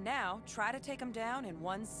 Now, try to take him down in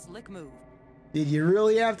one slick move. Did you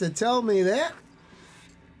really have to tell me that?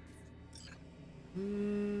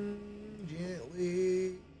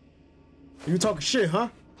 Gently. You talking shit, huh?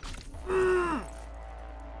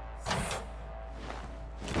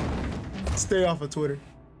 Stay off of Twitter.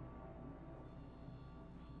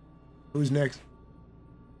 Who's next?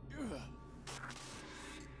 You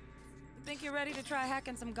think you're ready to try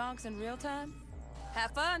hacking some gonks in real time?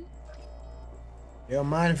 Have fun. You don't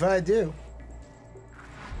mind if I do.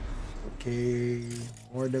 Okay,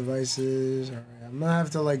 more devices. All right, I'm gonna have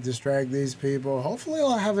to like distract these people. Hopefully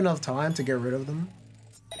I'll have enough time to get rid of them.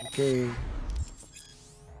 Okay.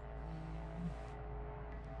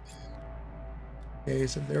 Okay,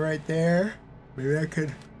 so they're right there. Maybe I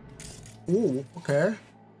could. Ooh, okay.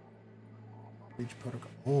 Reach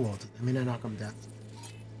protocol. Oh, I mean, I knock them down.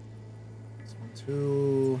 This one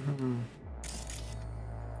too.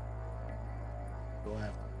 Go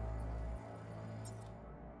after.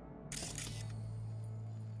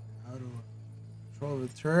 How do I control the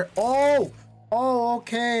turret? Oh! Oh,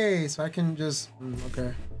 okay. So I can just.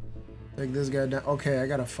 Okay. Take this guy down. Okay, I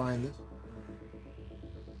gotta find this.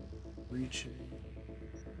 Reaching.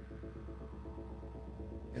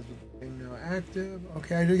 Everything now active.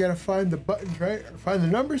 Okay, I just gotta find the buttons, right? Find the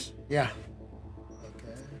numbers? Yeah.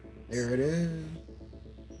 Okay. There it is.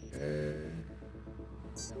 Okay.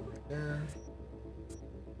 Right there.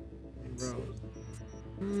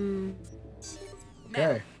 Okay.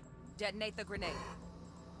 Now, detonate the grenade.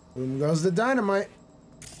 Boom goes the dynamite.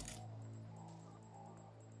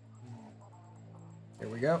 Here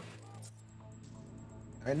we go.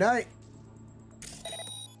 Night night.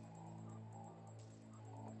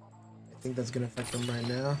 I think that's gonna affect them right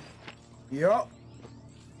now. Yup.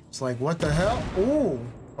 It's like, what the hell? Ooh.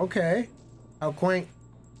 Okay. How quaint.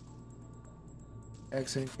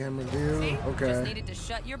 Exit camera view. See? Okay. Just needed to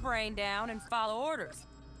shut your brain down and follow orders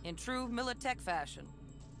in true Militech fashion.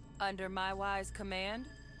 Under my wise command,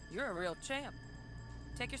 you're a real champ.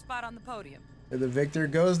 Take your spot on the podium. The victor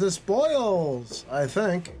goes the spoils, I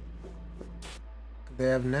think. What do they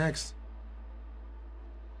have next?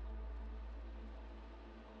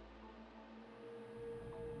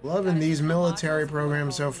 Loving these military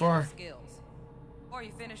programs so far. Before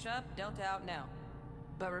you finish up, Delta out now.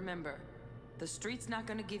 But remember, the street's not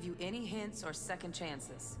gonna give you any hints or second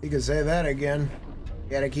chances. You can say that again.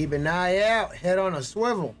 Gotta keep an eye out, head on a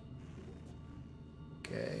swivel.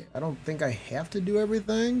 Okay, I don't think I have to do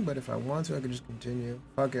everything, but if I want to, I can just continue.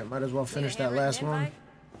 Fuck it, might as well finish that last one.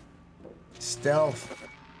 Stealth.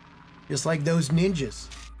 Just like those ninjas.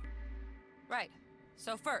 Right,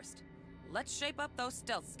 so first, let's shape up those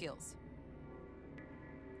stealth skills.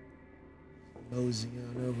 Mosey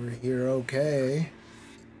on over here, okay.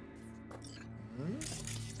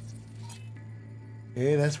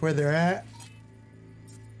 Okay, that's where they're at.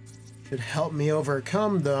 Should help me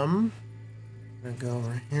overcome them. I'm gonna go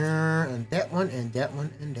over here, and that one, and that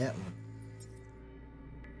one, and that one.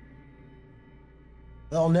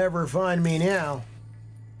 They'll never find me now.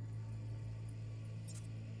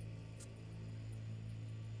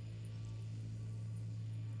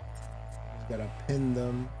 Just gotta pin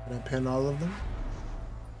them. Can I pin all of them?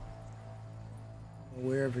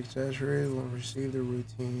 Aware of accessories, will receive the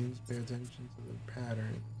routines, pay attention to the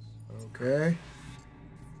patterns. Okay.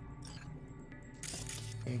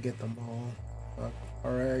 Can't get them all. Fuck.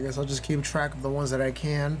 Alright, I guess I'll just keep track of the ones that I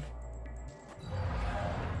can.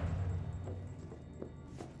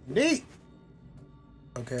 Neat!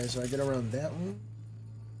 Okay, so I get around that one.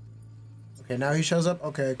 Okay, now he shows up.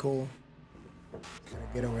 Okay, cool.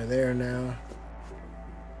 Gotta get over there now.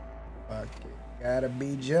 Fuck it. Gotta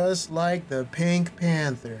be just like the Pink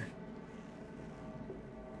Panther.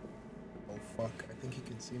 Oh fuck, I think he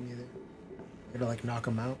can see me there. I gotta like knock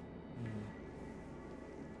him out.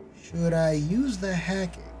 Should I use the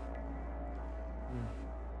hacking?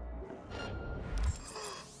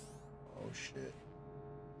 Oh shit.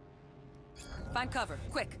 Find cover,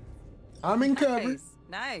 quick. I'm in cover. Nice,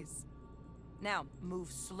 nice. Now, move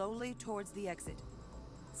slowly towards the exit.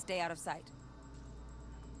 Stay out of sight.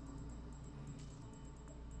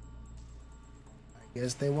 I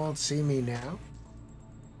guess they won't see me now.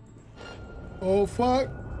 Oh fuck.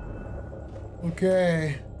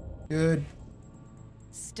 Okay. Good.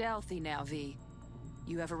 Stealthy now, V.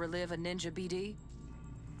 You ever relive a ninja BD?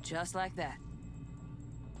 Just like that.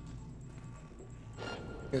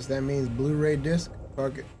 Guess that means Blu-ray disc.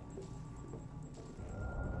 Fuck it.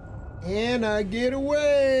 And I get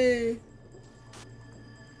away.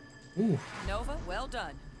 Ooh. Nova, well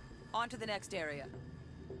done. On to the next area.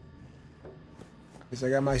 Guess I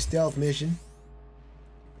got my stealth mission.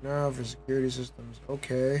 No, for security systems.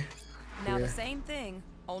 Okay. Now the same thing,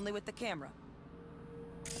 only with the camera.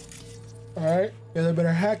 Alright. Yeah, they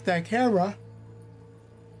better hack that camera.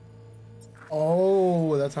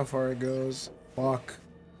 Oh, that's how far it goes. Fuck.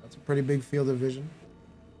 That's a pretty big field of vision.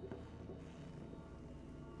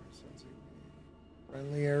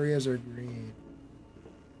 Friendly areas are green.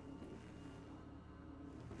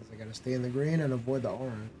 I gotta stay in the green and avoid the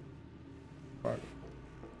orange. Fuck.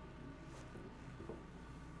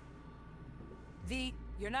 V,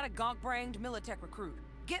 you're not a gonk-brained Militech recruit.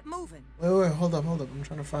 Get moving. Wait, hold up. I'm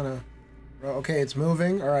trying to find a... Okay, it's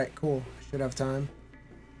moving. Alright, cool. Should have time.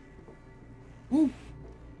 Woo.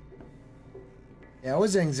 Yeah, it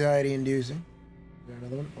was anxiety inducing. Is there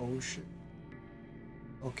another one? Oh shit.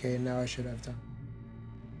 Okay, now I should have time.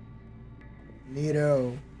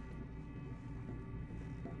 Neato.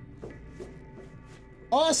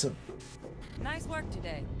 Awesome. Nice work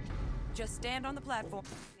today. Just stand on the platform.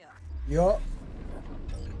 Yup.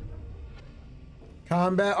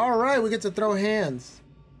 Combat. Alright, we get to throw hands.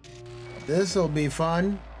 This'll be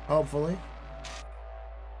fun, hopefully.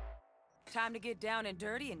 Time to get down and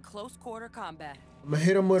dirty in close quarter combat. I'm gonna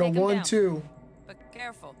hit him with a 1-2. But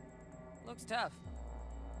careful. Looks tough.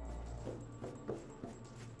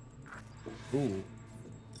 Ooh.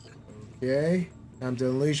 Okay. Time to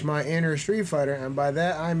unleash my inner Street Fighter, and by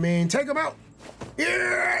that I mean take him out.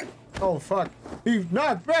 Yeah. Oh fuck. He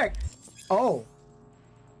knocked back. Oh.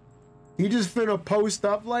 He just finna post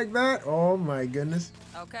up like that? Oh my goodness.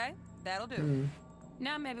 Okay, that'll do.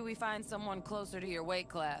 Now maybe we find someone closer to your weight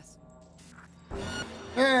class.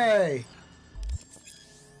 Hey!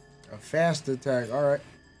 A fast attack. Alright.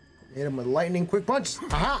 Hit him with lightning quick punch.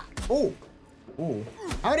 Aha! Oh! Oh.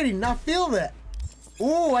 How did he not feel that?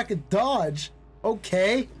 Oh, I could dodge.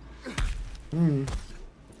 Okay.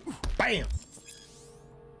 Bam!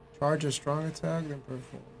 Charge a strong attack, then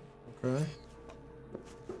perform. Okay.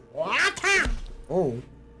 Oh.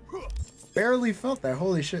 Barely felt that.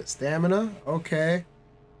 Holy shit. Stamina. Okay.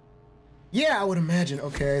 Yeah, I would imagine.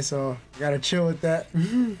 Okay, so gotta chill with that.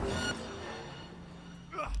 Okay,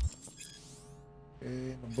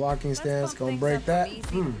 the blocking stance gonna break that.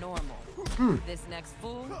 This next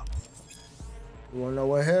fool. You wanna know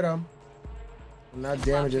what hit him? I'm not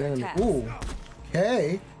damaging enemy. Ooh.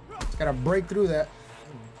 Okay. Just gotta break through that.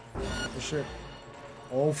 Oh shit.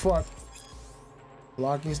 Oh fuck.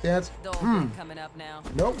 Blocking stance. Coming up now.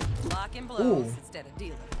 Nope. Blocking blows instead of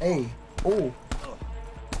dealing. Hey. Oh.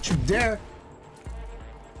 Don't you dare.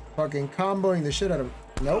 Fucking comboing the shit out of him.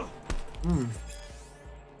 Nope.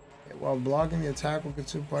 Okay, while blocking the attack will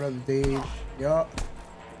consume part of the stage. Yup.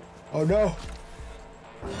 Oh no.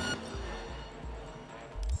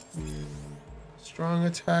 Strong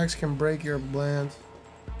attacks can break your blance.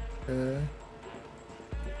 Okay.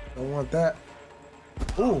 Don't want that.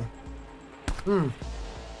 Ooh.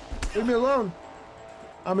 Leave me alone.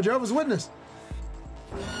 I'm a Jehovah's Witness.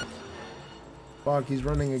 Fuck, he's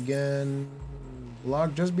running again.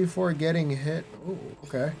 Block just before getting hit. Ooh,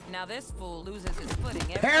 okay. Now this fool loses his footing.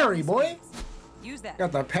 Parry, boy. Use that.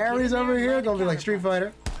 Got the parries over here. Gonna be like Street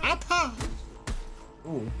Fighter.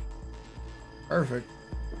 Ooh. Perfect.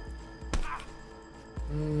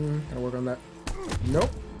 Gotta work on that. Nope.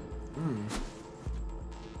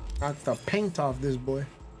 Knock the paint off this boy.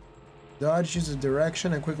 Dodge, choose a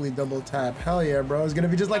direction, and quickly double tap. Hell yeah, bro. It's gonna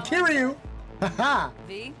be just like Kiryu. Haha.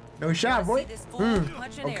 V, no shot, boy.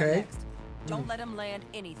 Okay. Don't let him land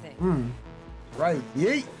anything. Right.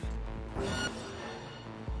 Yeet.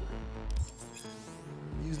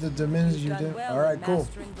 Use the dimensions you did. Well, all right, cool.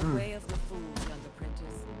 The way of the fool, young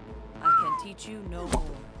apprentice. I can teach you no more.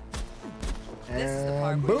 This is the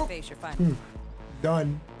part where you face your final.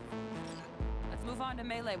 Done. Let's move on to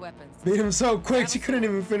melee weapons. Beat him so quick, she couldn't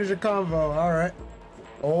even finish a combo. All right.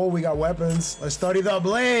 Oh, we got weapons. Let's study the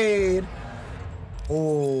blade.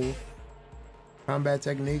 Oh. Combat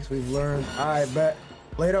techniques we've learned. All right, bet.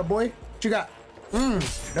 Blade up, boy. What you got?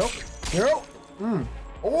 Nope. Nope.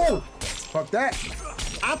 Oh. Fuck that.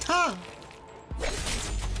 Ata.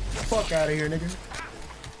 Fuck out of here, nigga.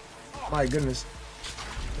 My goodness.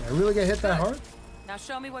 Did I really get hit that hard? Now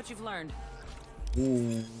show me what you've learned.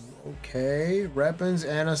 Ooh, okay. Weapons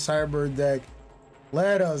and a cyber deck.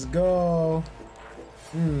 Let us go.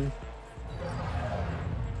 Bring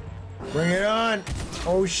it on.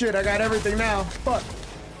 Oh shit, I got everything now. Fuck.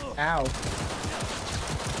 Ow.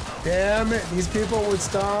 Damn it, these people would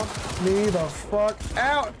stomp me the fuck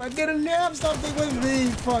out. If I get a nab something with me,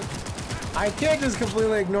 fuck. I can't just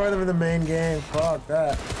completely ignore them in the main game. Fuck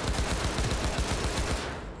that.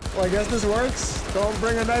 Well, I guess this works. Don't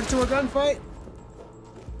bring a knife to a gunfight.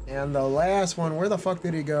 And the last one, where the fuck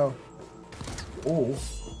did he go? Oh,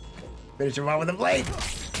 Finish him off with a blade.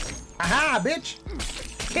 Aha, bitch.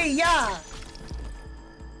 Hey-ya.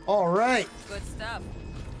 All right. Good stuff.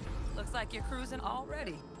 Looks like you're cruising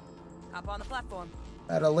already. Hop on the platform.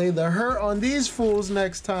 Gotta lay the hurt on these fools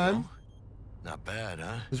next time. Not bad,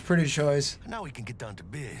 huh? It's pretty choice. Now we can get down to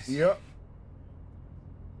biz. Yep.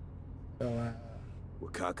 So, will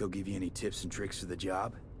Kako give you any tips and tricks for the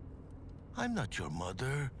job? I'm not your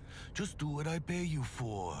mother. Just do what I pay you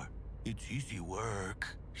for. It's easy work.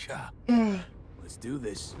 Yeah. Let's do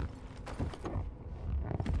this.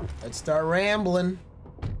 Let's start rambling.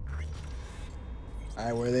 All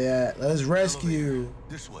right, where they at? Let's rescue.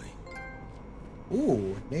 This way.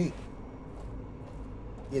 Ooh, neat.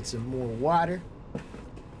 Get some more water.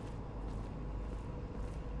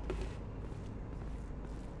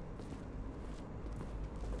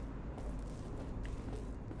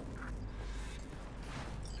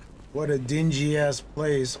 What a dingy ass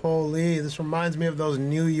place. Holy, this reminds me of those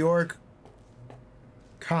New York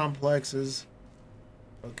complexes.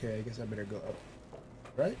 Okay, I guess I better go up.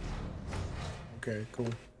 Right? Okay, cool.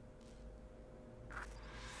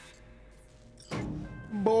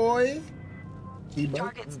 Boy.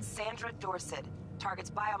 Target's Sandra Dorset. Target's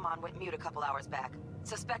biomon went mute a couple hours back.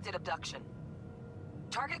 Suspected abduction.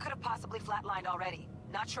 Target could have possibly flatlined already.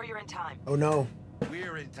 Not sure you're in time. Oh no.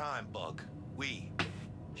 We're in time, Bug. We.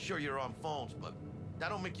 Sure you're on phones, but that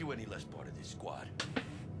don't make you any less part of this squad.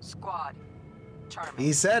 Squad. Charming.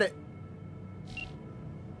 He said it.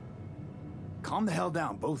 Calm the hell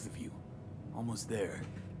down, both of you. Almost there.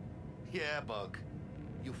 Yeah, Bug.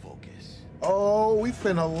 You focus. Oh, we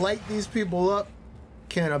finna light these people up.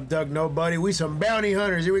 Can't abduct nobody. We some bounty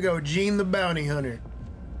hunters. Here we go, Gene the bounty hunter.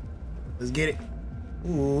 Let's get it.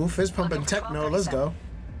 Ooh, fist pumping techno. Let's go.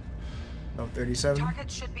 Oh, 37. Target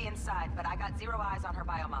should be inside, but I got 0 eyes on her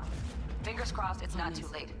biomon. Fingers crossed it's not too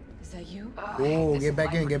late. Is that you? Oh, get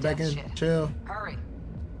back in, get back in. Shit. Chill. Hurry.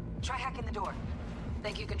 Try hacking the door.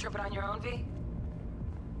 Think you can trip it on your own, V?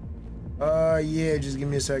 Yeah, just give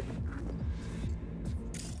me a sec.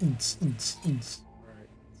 Alright,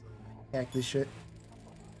 hack this shit.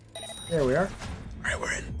 There we are. Alright,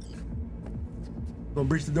 we're in. Gonna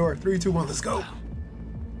breach the door. 3, 2, 1, let's go.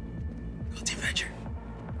 Go Team Venture.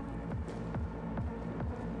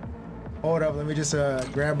 Hold up, let me just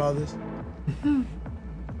grab all this. Are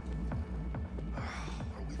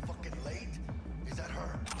we fucking late? Is that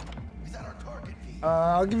her? Is that our target, V?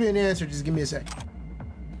 I'll give you an answer, just give me a sec.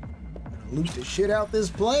 Loot the shit out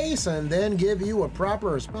this place and then give you a proper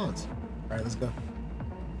response. All right, let's go.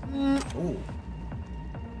 Ooh.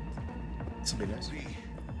 This will be nice.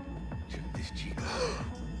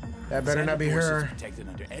 That better not be her. Protected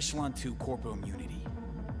under Echelon 2 Corpo Immunity.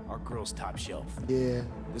 Our girl's top shelf. Yeah.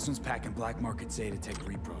 This one's packing black market Zeta-Tech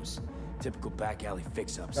repros. Typical back alley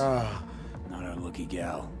fix-ups. Ah. Not our lucky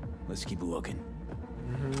gal. Let's keep looking.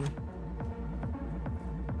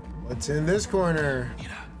 What's in this corner?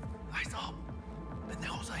 Eyes up. The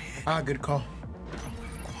nose ahead. Ah, good call.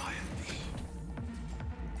 Quiet, V.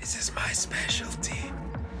 This is my specialty.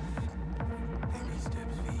 Baby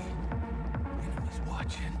steps, V. Enemies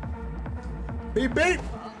watching. Beep, beep.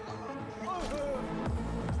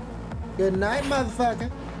 Good night,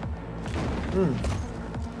 motherfucker.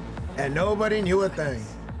 And nobody knew a thing.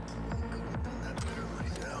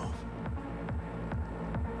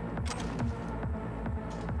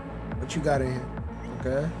 What you got in here?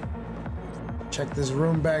 Okay. Check this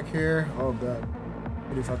room back here. Oh god.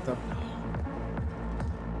 Pretty fucked up.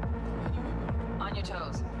 On your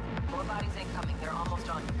toes. More bodies incoming. They're almost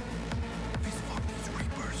on you. These fucking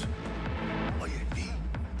reapers. Oh yeah, V.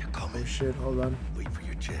 They're coming. Oh shit, hold on. Wait for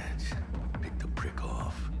your chance. Pick the prick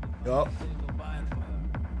off. Yup.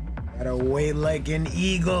 Gotta wait like an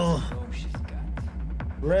eagle.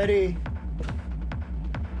 Ready.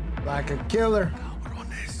 Like a killer. We're on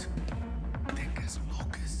this. Thick as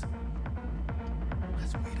locusts.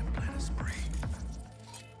 Let's wait and plan a spree.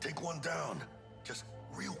 Take one down. Just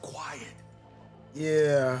real quiet.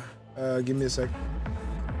 Yeah. Give me a sec.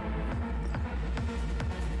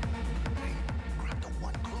 Hey, grab the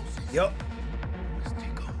one closest. Yup. Let's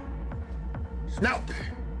take them. Now.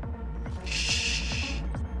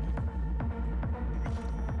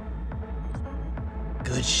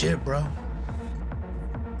 Good shit, bro.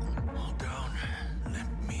 All down. Limp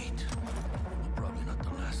meat. Probably not the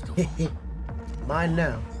last of them. Mine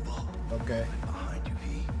now. Move up. Okay. Behind you,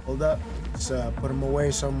 V. Hold up. Just put them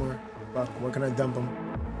away somewhere. Fuck, where can I dump them?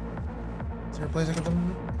 Is there a place I can dump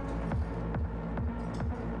them?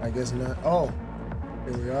 I guess not. Oh,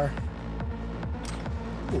 here we are.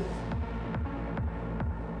 Ooh.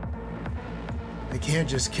 I can't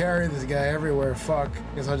just carry this guy everywhere. Fuck.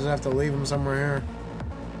 Guess I'll just have to leave him somewhere here.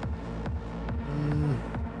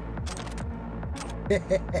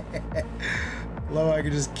 Love, I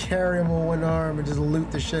could just carry him with one arm and just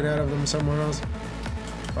loot the shit out of them somewhere else.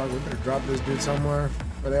 Probably better drop this dude somewhere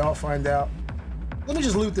where they all find out. Let me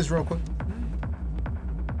just loot this real quick.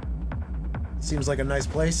 Seems like a nice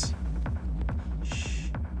place. Shh.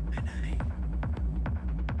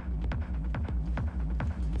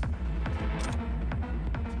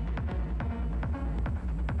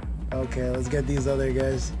 Okay, let's get these other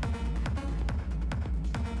guys.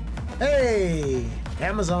 Hey!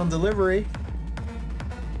 Amazon delivery.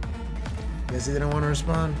 Guess he didn't want to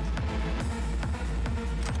respond.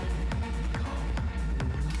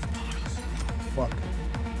 Fuck.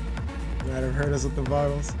 Might have hurt us with the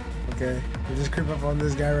bottles. Okay, we'll just creep up on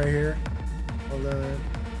this guy right here. Hold on.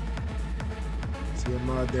 See a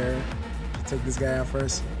mod there. Just take this guy out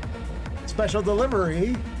first. Special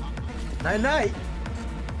delivery. Night night.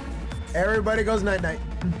 Everybody goes night night.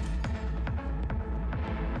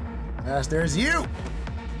 Yes, there's you.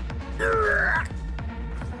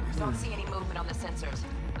 Don't see any movement on the sensors.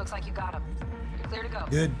 Looks like you got him. You're clear to go.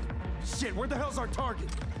 Good. Shit, where the hell's our target?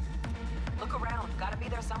 Look around. Gotta be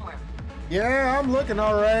there somewhere. Yeah, I'm looking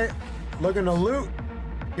all right. Looking to loot.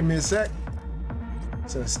 Give me a sec.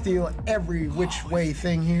 It's a steal every which way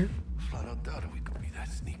thing here. Flat out doubt we could be that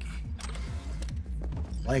sneaky.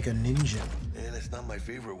 Like a ninja. And it's not my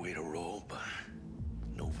favorite way to roll, but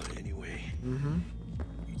Nova anyway. Mm-hmm.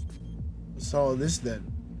 What's all this then?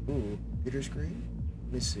 Ooh, computer screen?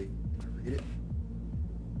 Let me see. Can I read it?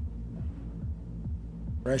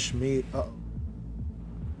 Fresh meat. Uh-oh.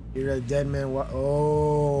 You're a dead man.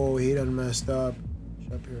 Oh, he done messed up.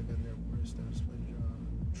 Up here, been there. Worst split job.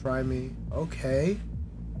 Try me. Okay.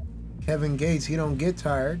 Kevin Gates, he don't get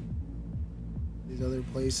tired. These other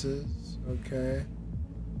places. Okay.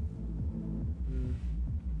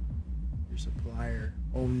 Your supplier.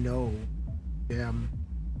 Oh no. Damn.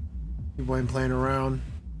 People ain't playing around.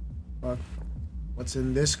 Fuck. What's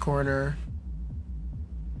in this corner?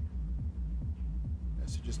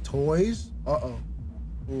 That's just toys? Uh-oh.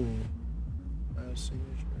 Ooh.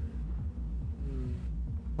 Signature.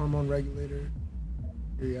 Hormone regulator.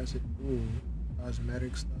 Curiosity. Ooh.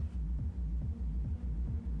 Cosmetic stuff.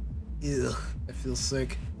 Ugh. I feel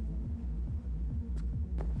sick.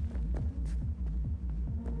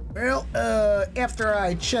 Well, after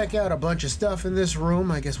I check out a bunch of stuff in this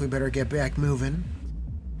room, I guess we better get back moving.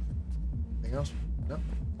 Anything else? No?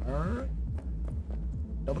 Alright.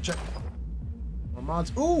 Double check. More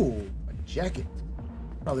mods. Ooh! A jacket.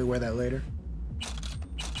 Probably wear that later.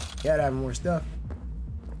 Gotta have more stuff.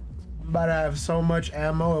 I'm about to have so much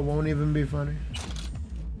ammo, it won't even be funny.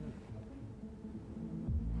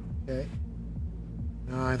 Okay.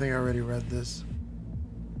 No, I think I already read this.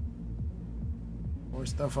 More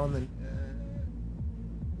stuff on the...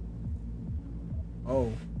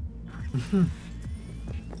 Oh.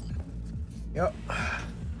 Yep.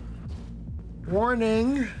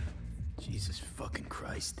 Warning. Jesus fucking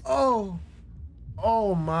Christ. Oh.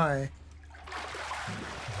 Oh my.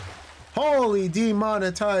 Holy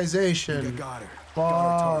demonetization. I got her.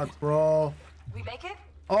 Fuck, bro. We make it?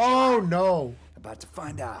 Oh no. About to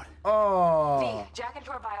find out. Oh. V, jack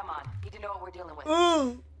into our biomon. Need to know what we're dealing with.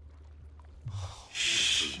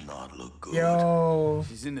 This does not look good. Yo.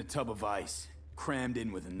 She's in the tub of ice, crammed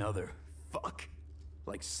in with another. Fuck.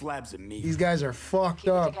 Like slabs of meat. These guys are fucked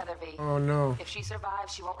Keep up. it together, V. Oh no. If she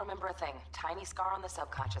survives, she won't remember a thing. Tiny scar on the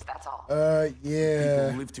subconscious, that's all. Yeah.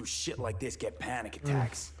 People who live through shit like this get panic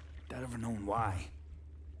attacks. Without ever knowing why.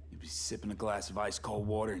 You'd be sipping a glass of ice cold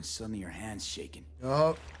water and suddenly your hand's shaking.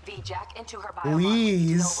 Yup. V, jack into her biomon. Please.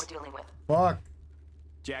 You know what we're dealing with. Fuck.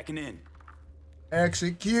 Jacking in.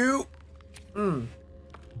 Execute.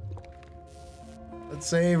 Let's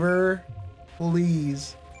save her.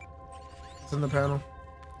 Please. What's in the panel?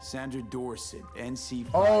 Sandra Dorset, NC.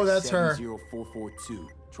 Oh, that's her. 570-442.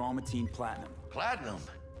 Traumatine Platinum. Platinum?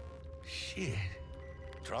 Shit.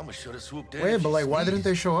 Trauma should have swooped in. Wait, but like, why didn't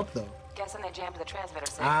they show up though? Guessing they jammed the transmitter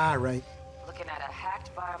signal. Ah, right. Looking at a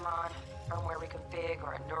hacked biomon, firmware reconfig,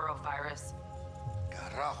 or a neurovirus.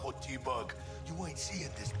 Carajo, T-Bug. You ain't seeing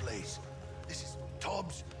this place. This is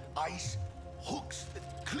tubs, ice, hooks, and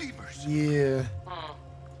cleavers. Yeah.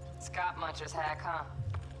 Scott Muncher's hack, huh?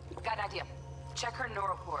 Got an idea. Check her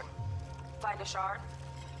neural cord. Find a shard?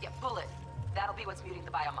 Yeah, bullet. That'll be what's muting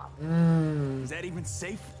the biomon. Is that even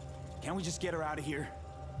safe? Can't we just get her out of here?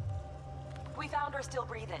 We found her still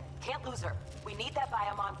breathing. Can't lose her. We need that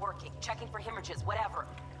biomon working, checking for hemorrhages, whatever.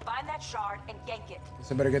 Find that shard and yank it.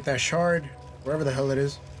 Guess I better get that shard, wherever the hell it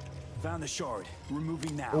is. Found the shard.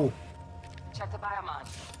 Removing now. Oh. Check the biomon.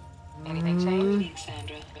 Anything change?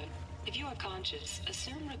 Sandra. If you are conscious,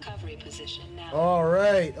 assume recovery position now. All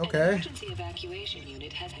right, okay. An emergency evacuation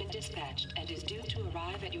unit has been dispatched and is due to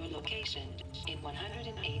arrive at your location in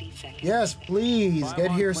 180 seconds. Yes, please.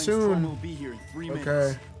 Get here soon. Will be here in 3 minutes.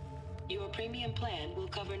 Okay. Your premium plan will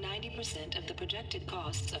cover 90% of the projected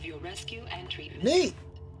costs of your rescue and treatment. Neat.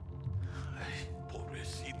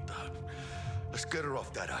 Pobrecita. Let's get her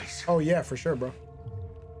off that ice. Oh, yeah, for sure, bro.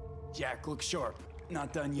 Jack, look sharp.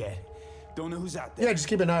 Not done yet. Don't know who's out there. Yeah, just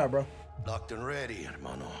keep an eye out, bro. Locked and ready,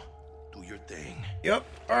 hermano. Do your thing. Yep.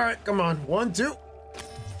 All right, come on. 1, 2.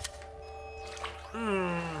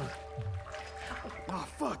 Oh,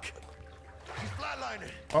 fuck. He's flatlining.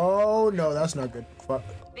 Oh, no, that's not good. Fuck.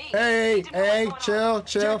 Hey, chill.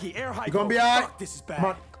 Jackie, air high. You gonna be all right? Fuck, this is bad. Come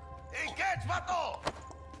on. Hey, catch, vato!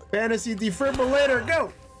 Fantasy defibrillator,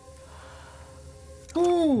 go.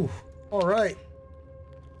 Ooh. All right.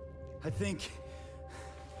 I think...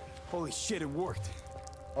 Holy shit, it worked.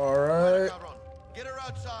 All right. Get her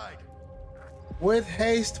outside. With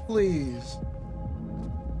haste, please.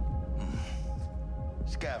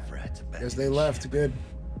 Scav rats. Guess they left. Good.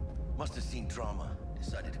 Must have seen trauma.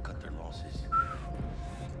 Decided to cut their losses.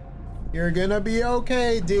 You're gonna be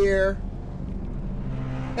okay, dear.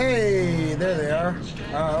 Hey, there they are.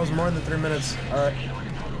 That was more than 3 minutes. All right.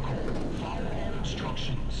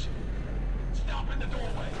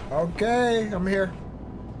 Okay, I'm here.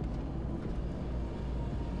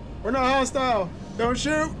 We're not hostile. Don't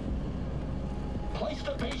shoot. Place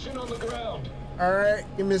the patient on the ground. All right,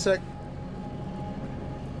 give me a sec.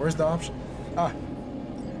 Where's the option? Ah.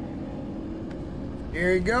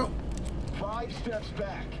 Here you go. 5 steps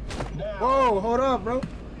back. Now. Whoa, hold up, bro.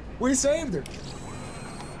 We saved her.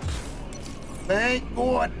 Thank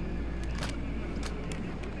God.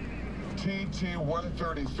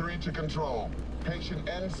 TT-133 to control. Patient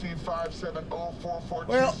NC570442.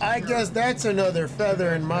 Well, I guess that's another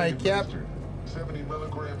feather in my cap. 70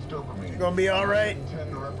 milligrams dopamine. You're gonna be all right.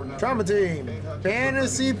 Trauma team,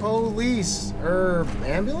 fantasy police,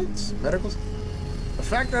 ambulance, medicals. The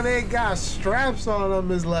fact that they got straps on them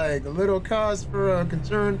is like a little cause for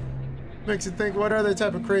concern. Makes you think what other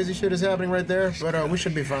type of crazy shit is happening right there. But we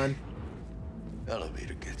should be fine.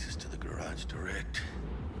 Elevator gets us to the garage direct.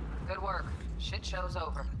 Good work. Shit show's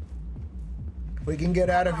over. We can get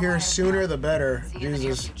out of here sooner the better. See you in the near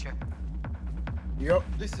Jesus. future. Yep.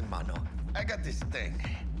 Listen, mano. I got this thing.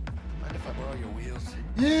 Mind if I borrow your wheels?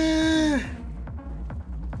 Yeah.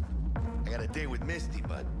 I got a date with Misty,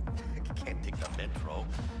 but I can't take the metro.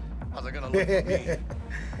 How's it gonna look for me?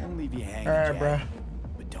 Won't leave you hanging, All right, Jack, bro.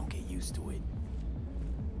 but don't get used to it.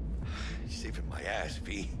 You're saving my ass,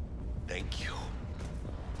 V. Thank you.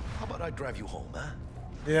 How about I drive you home, huh?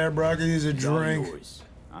 Yeah, bro, I could use a It's all drink. yours.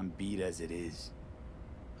 I'm beat as it is.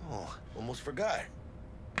 Oh, almost forgot.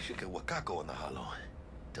 You should get Wakako in the hollow.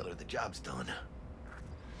 Tell her the job's done.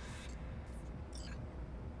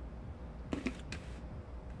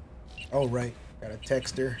 Oh, right. Gotta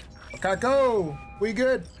text her. Kako, we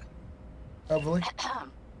good? Hopefully.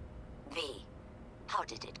 V, how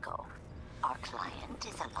did it go? Our client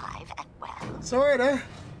is alive and well. Sorta.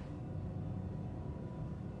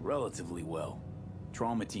 Relatively well.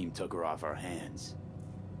 Trauma team took her off our hands.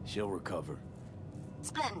 She'll recover.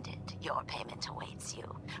 Splendid. Your payment awaits you.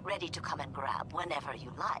 Ready to come and grab whenever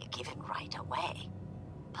you like, even right away.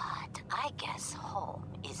 But I guess home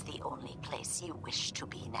is the only place you wish to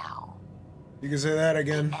be now. You can say that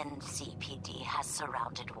again. The NCPD has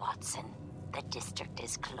surrounded Watson. The district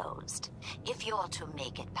is closed. If you're to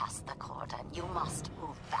make it past the cordon, you must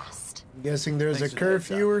move fast. I'm guessing there's Thanks a for the heads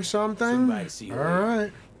curfew up. or something. Somebody see you All later.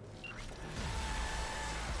 right.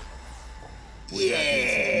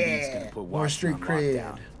 It's gonna put More Watson street on cred.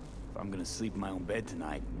 lockdown. If I'm gonna sleep in my own bed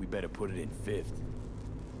tonight, we better put it in 5th.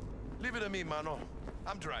 Leave it to me, mano.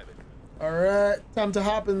 I'm driving. All right, time to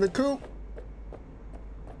hop in the coupe.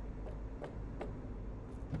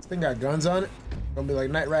 This thing got guns on it. Gonna be like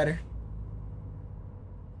Knight Rider.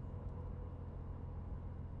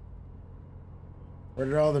 Where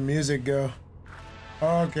did all the music go?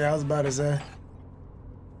 Oh, okay, I was about to say.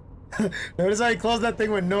 Notice how he closed that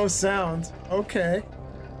thing with no sound. Okay.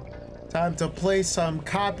 Time to play some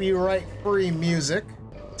copyright-free music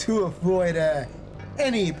to avoid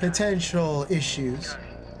any potential issues.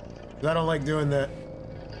 I don't like doing that.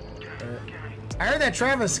 I heard that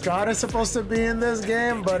Travis Scott is supposed to be in this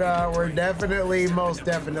game, but we're definitely, most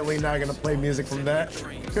definitely not gonna play music from that.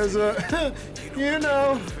 Because, you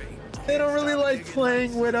know, they don't really like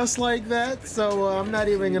playing with us like that, so I'm not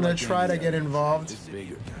even gonna try to get involved.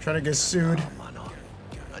 Trying to get sued.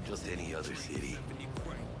 Not just any other city.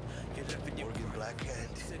 Morgan Blackhand,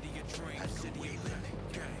 Hudson Wayland,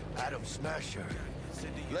 Adam Smasher,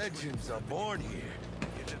 Legends are born here.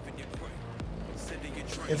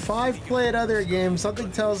 If I've played other games,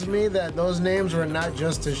 something tells me that those names were not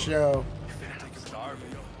just to show.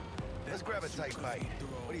 Let's grab a tight bite.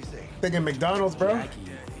 What do you say? Thinking McDonald's, bro.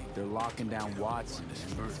 Jackie, they're locking down Watson,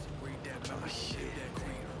 remember? Oh shit.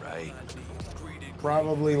 Right.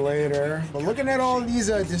 Probably later. But looking at all these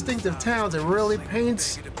distinctive towns, it really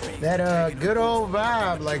paints that good old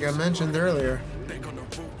vibe, like I mentioned earlier.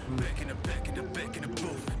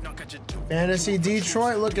 Fantasy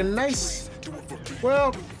Detroit looking nice.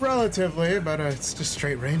 Well, relatively, but it's just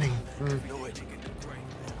straight raining.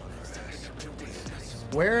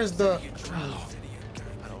 Where's the...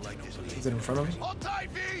 Is it in front of us?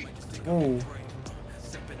 Whoa.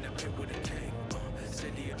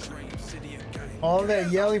 All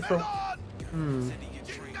that yelling for...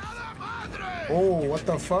 Oh, what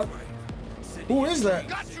the fuck? Who is that?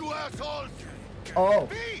 Oh.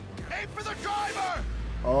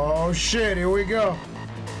 Oh shit, here we go.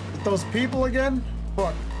 With those people again?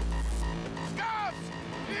 Fuck.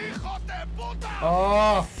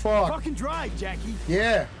 Oh, fuck. Fucking drive, Jackie.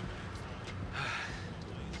 Yeah.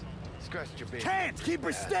 Scratched your baby. Can't keep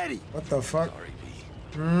her steady. What the fuck?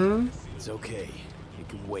 It's okay. It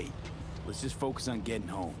can wait. Let's just focus on getting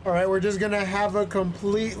home. All right, we're just gonna have a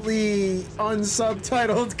completely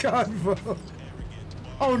unsubtitled convo.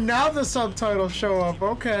 Oh, now the subtitles show up.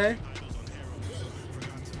 Okay.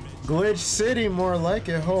 Glitch City, more like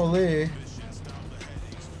it. Holy.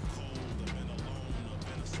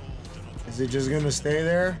 Is it just gonna stay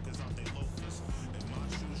there?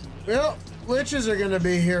 Well, glitches are gonna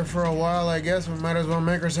be here for a while, I guess. We might as well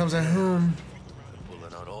make ourselves at home.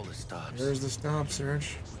 Pulling out all the stops. There's the stop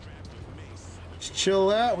search. Just chill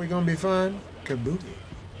out. We're gonna be fine. Kaboom.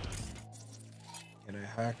 Can I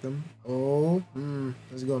hack them? Oh,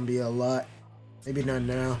 this is gonna be a lot. Maybe not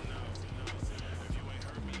now.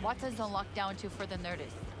 Watson's on lockdown to further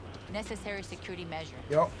notice. Necessary security measure.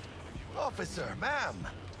 Yup. Officer, ma'am.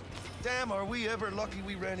 Damn, are we ever lucky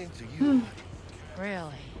we ran into you?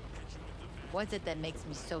 Really? What's it that makes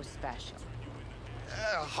me so special?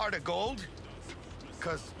 Heart of gold?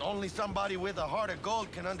 Because only somebody with a heart of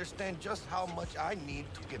gold can understand just how much I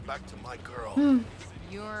need to get back to my girl.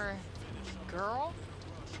 Your girl?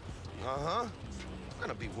 Uh-huh. I'm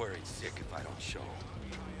gonna be worried sick if I don't show.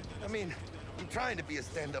 I mean, I'm trying to be a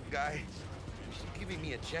stand-up guy. She's giving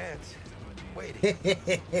me a chance. Waiting.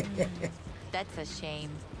 That's a shame.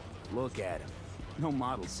 Look at him. No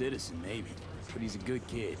model citizen, maybe, but he's a good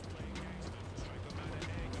kid.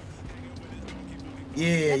 Yeah,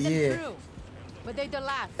 Let them yeah. through, but they the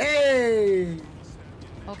last. Hey!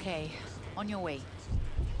 Okay, on your way.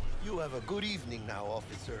 You have a good evening now,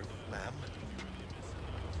 officer, ma'am.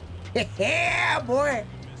 Yeah, boy!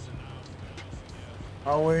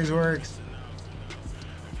 Always works.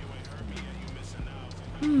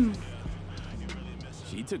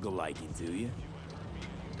 She took a liking to you.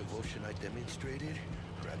 Devotion I demonstrated,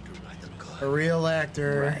 grabbed her by the gut. A real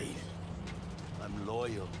actor. Right. I'm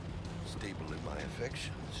loyal, stable in my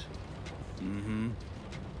affections.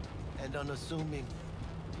 And unassuming.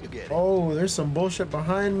 You get it. Oh, there's some bullshit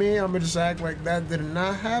behind me. I'm gonna just act like that did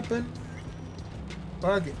not happen.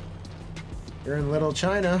 Fuck it. You're in Little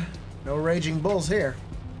China. No raging bulls here.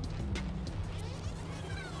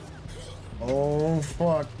 Oh,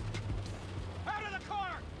 fuck. Out of the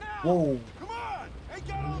car! Now! Whoa. Come on! Ain't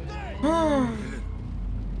got all day!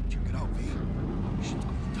 Check it out, V. Shit's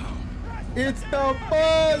going down. It's the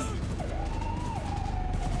buzz!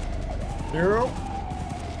 Zero.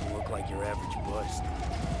 You look like your average bust.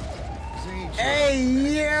 Hey,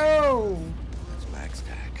 yo! That's max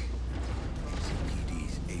tack.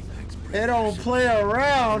 CPD's apex. They don't play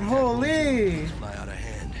around, holy! Fly out of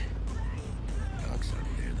hand. Cox up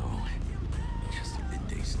there, though. Just a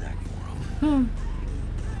midday snack for them.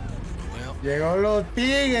 Well, Llegó los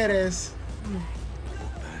tigres.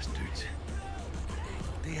 bastards.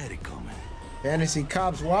 They had it coming. Fantasy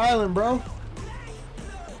cops wildin', bro.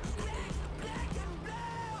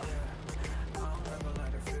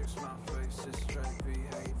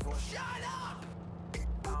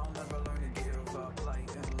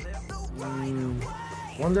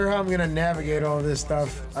 Wonder how I'm gonna navigate all this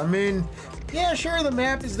stuff. I mean, yeah, sure, the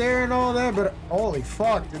map is there and all that, but holy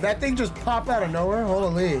fuck, did that thing just pop out of nowhere?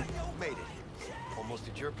 Holy. Made it. Almost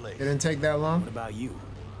at your place. Didn't take that long. What about you?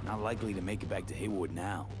 Not likely to make it back to Haywood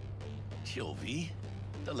now. Chill, V.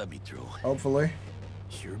 They'll let me through. Hopefully.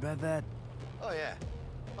 Sure about that? Oh, yeah.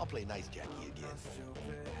 I'll play nice Jackie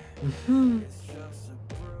again.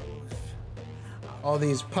 All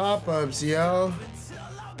these pop-ups, yo.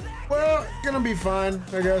 Well, gonna be fine,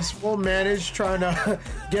 I guess. We'll manage trying to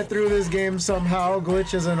get through this game somehow,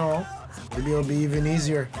 glitches and all. Maybe it'll be even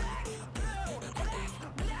easier.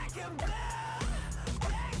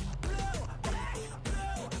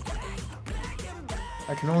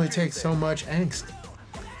 I can only take so much angst.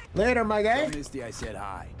 Later, my guy. Misty, I said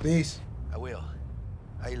hi. Peace. I will.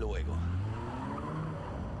 Ahí luego.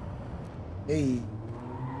 Hey.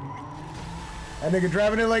 That nigga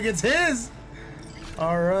driving it like it's his.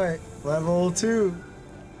 All right, level 2.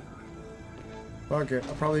 Fuck it.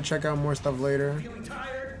 I'll probably check out more stuff later. Feeling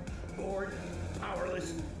tired, bored,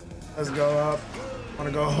 powerless. Let's go up.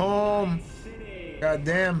 Wanna go home. God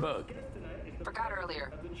damn. Forgot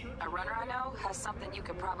earlier. A runner I know has something you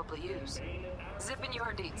could probably use. Zip in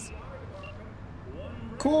your deets.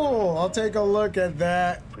 Cool. I'll take a look at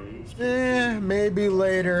that. Maybe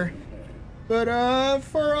later. But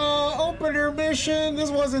for opener mission, this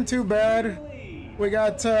wasn't too bad. We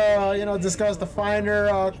got to, you know, discuss the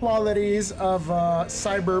finer qualities of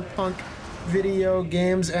cyberpunk video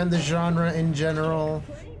games and the genre in general.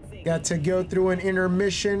 Got to go through an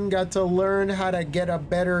intermission, got to learn how to get a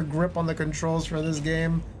better grip on the controls for this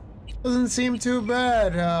game. Doesn't seem too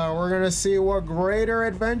bad. We're gonna see what greater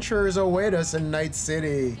adventures await us in Night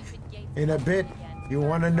City in a bit. If you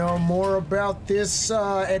want to know more about this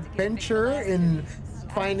adventure in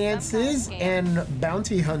finances and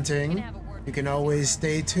bounty hunting, you can always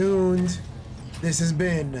stay tuned. This has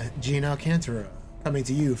been Gene Alcantara, coming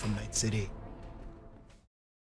to you from Night City.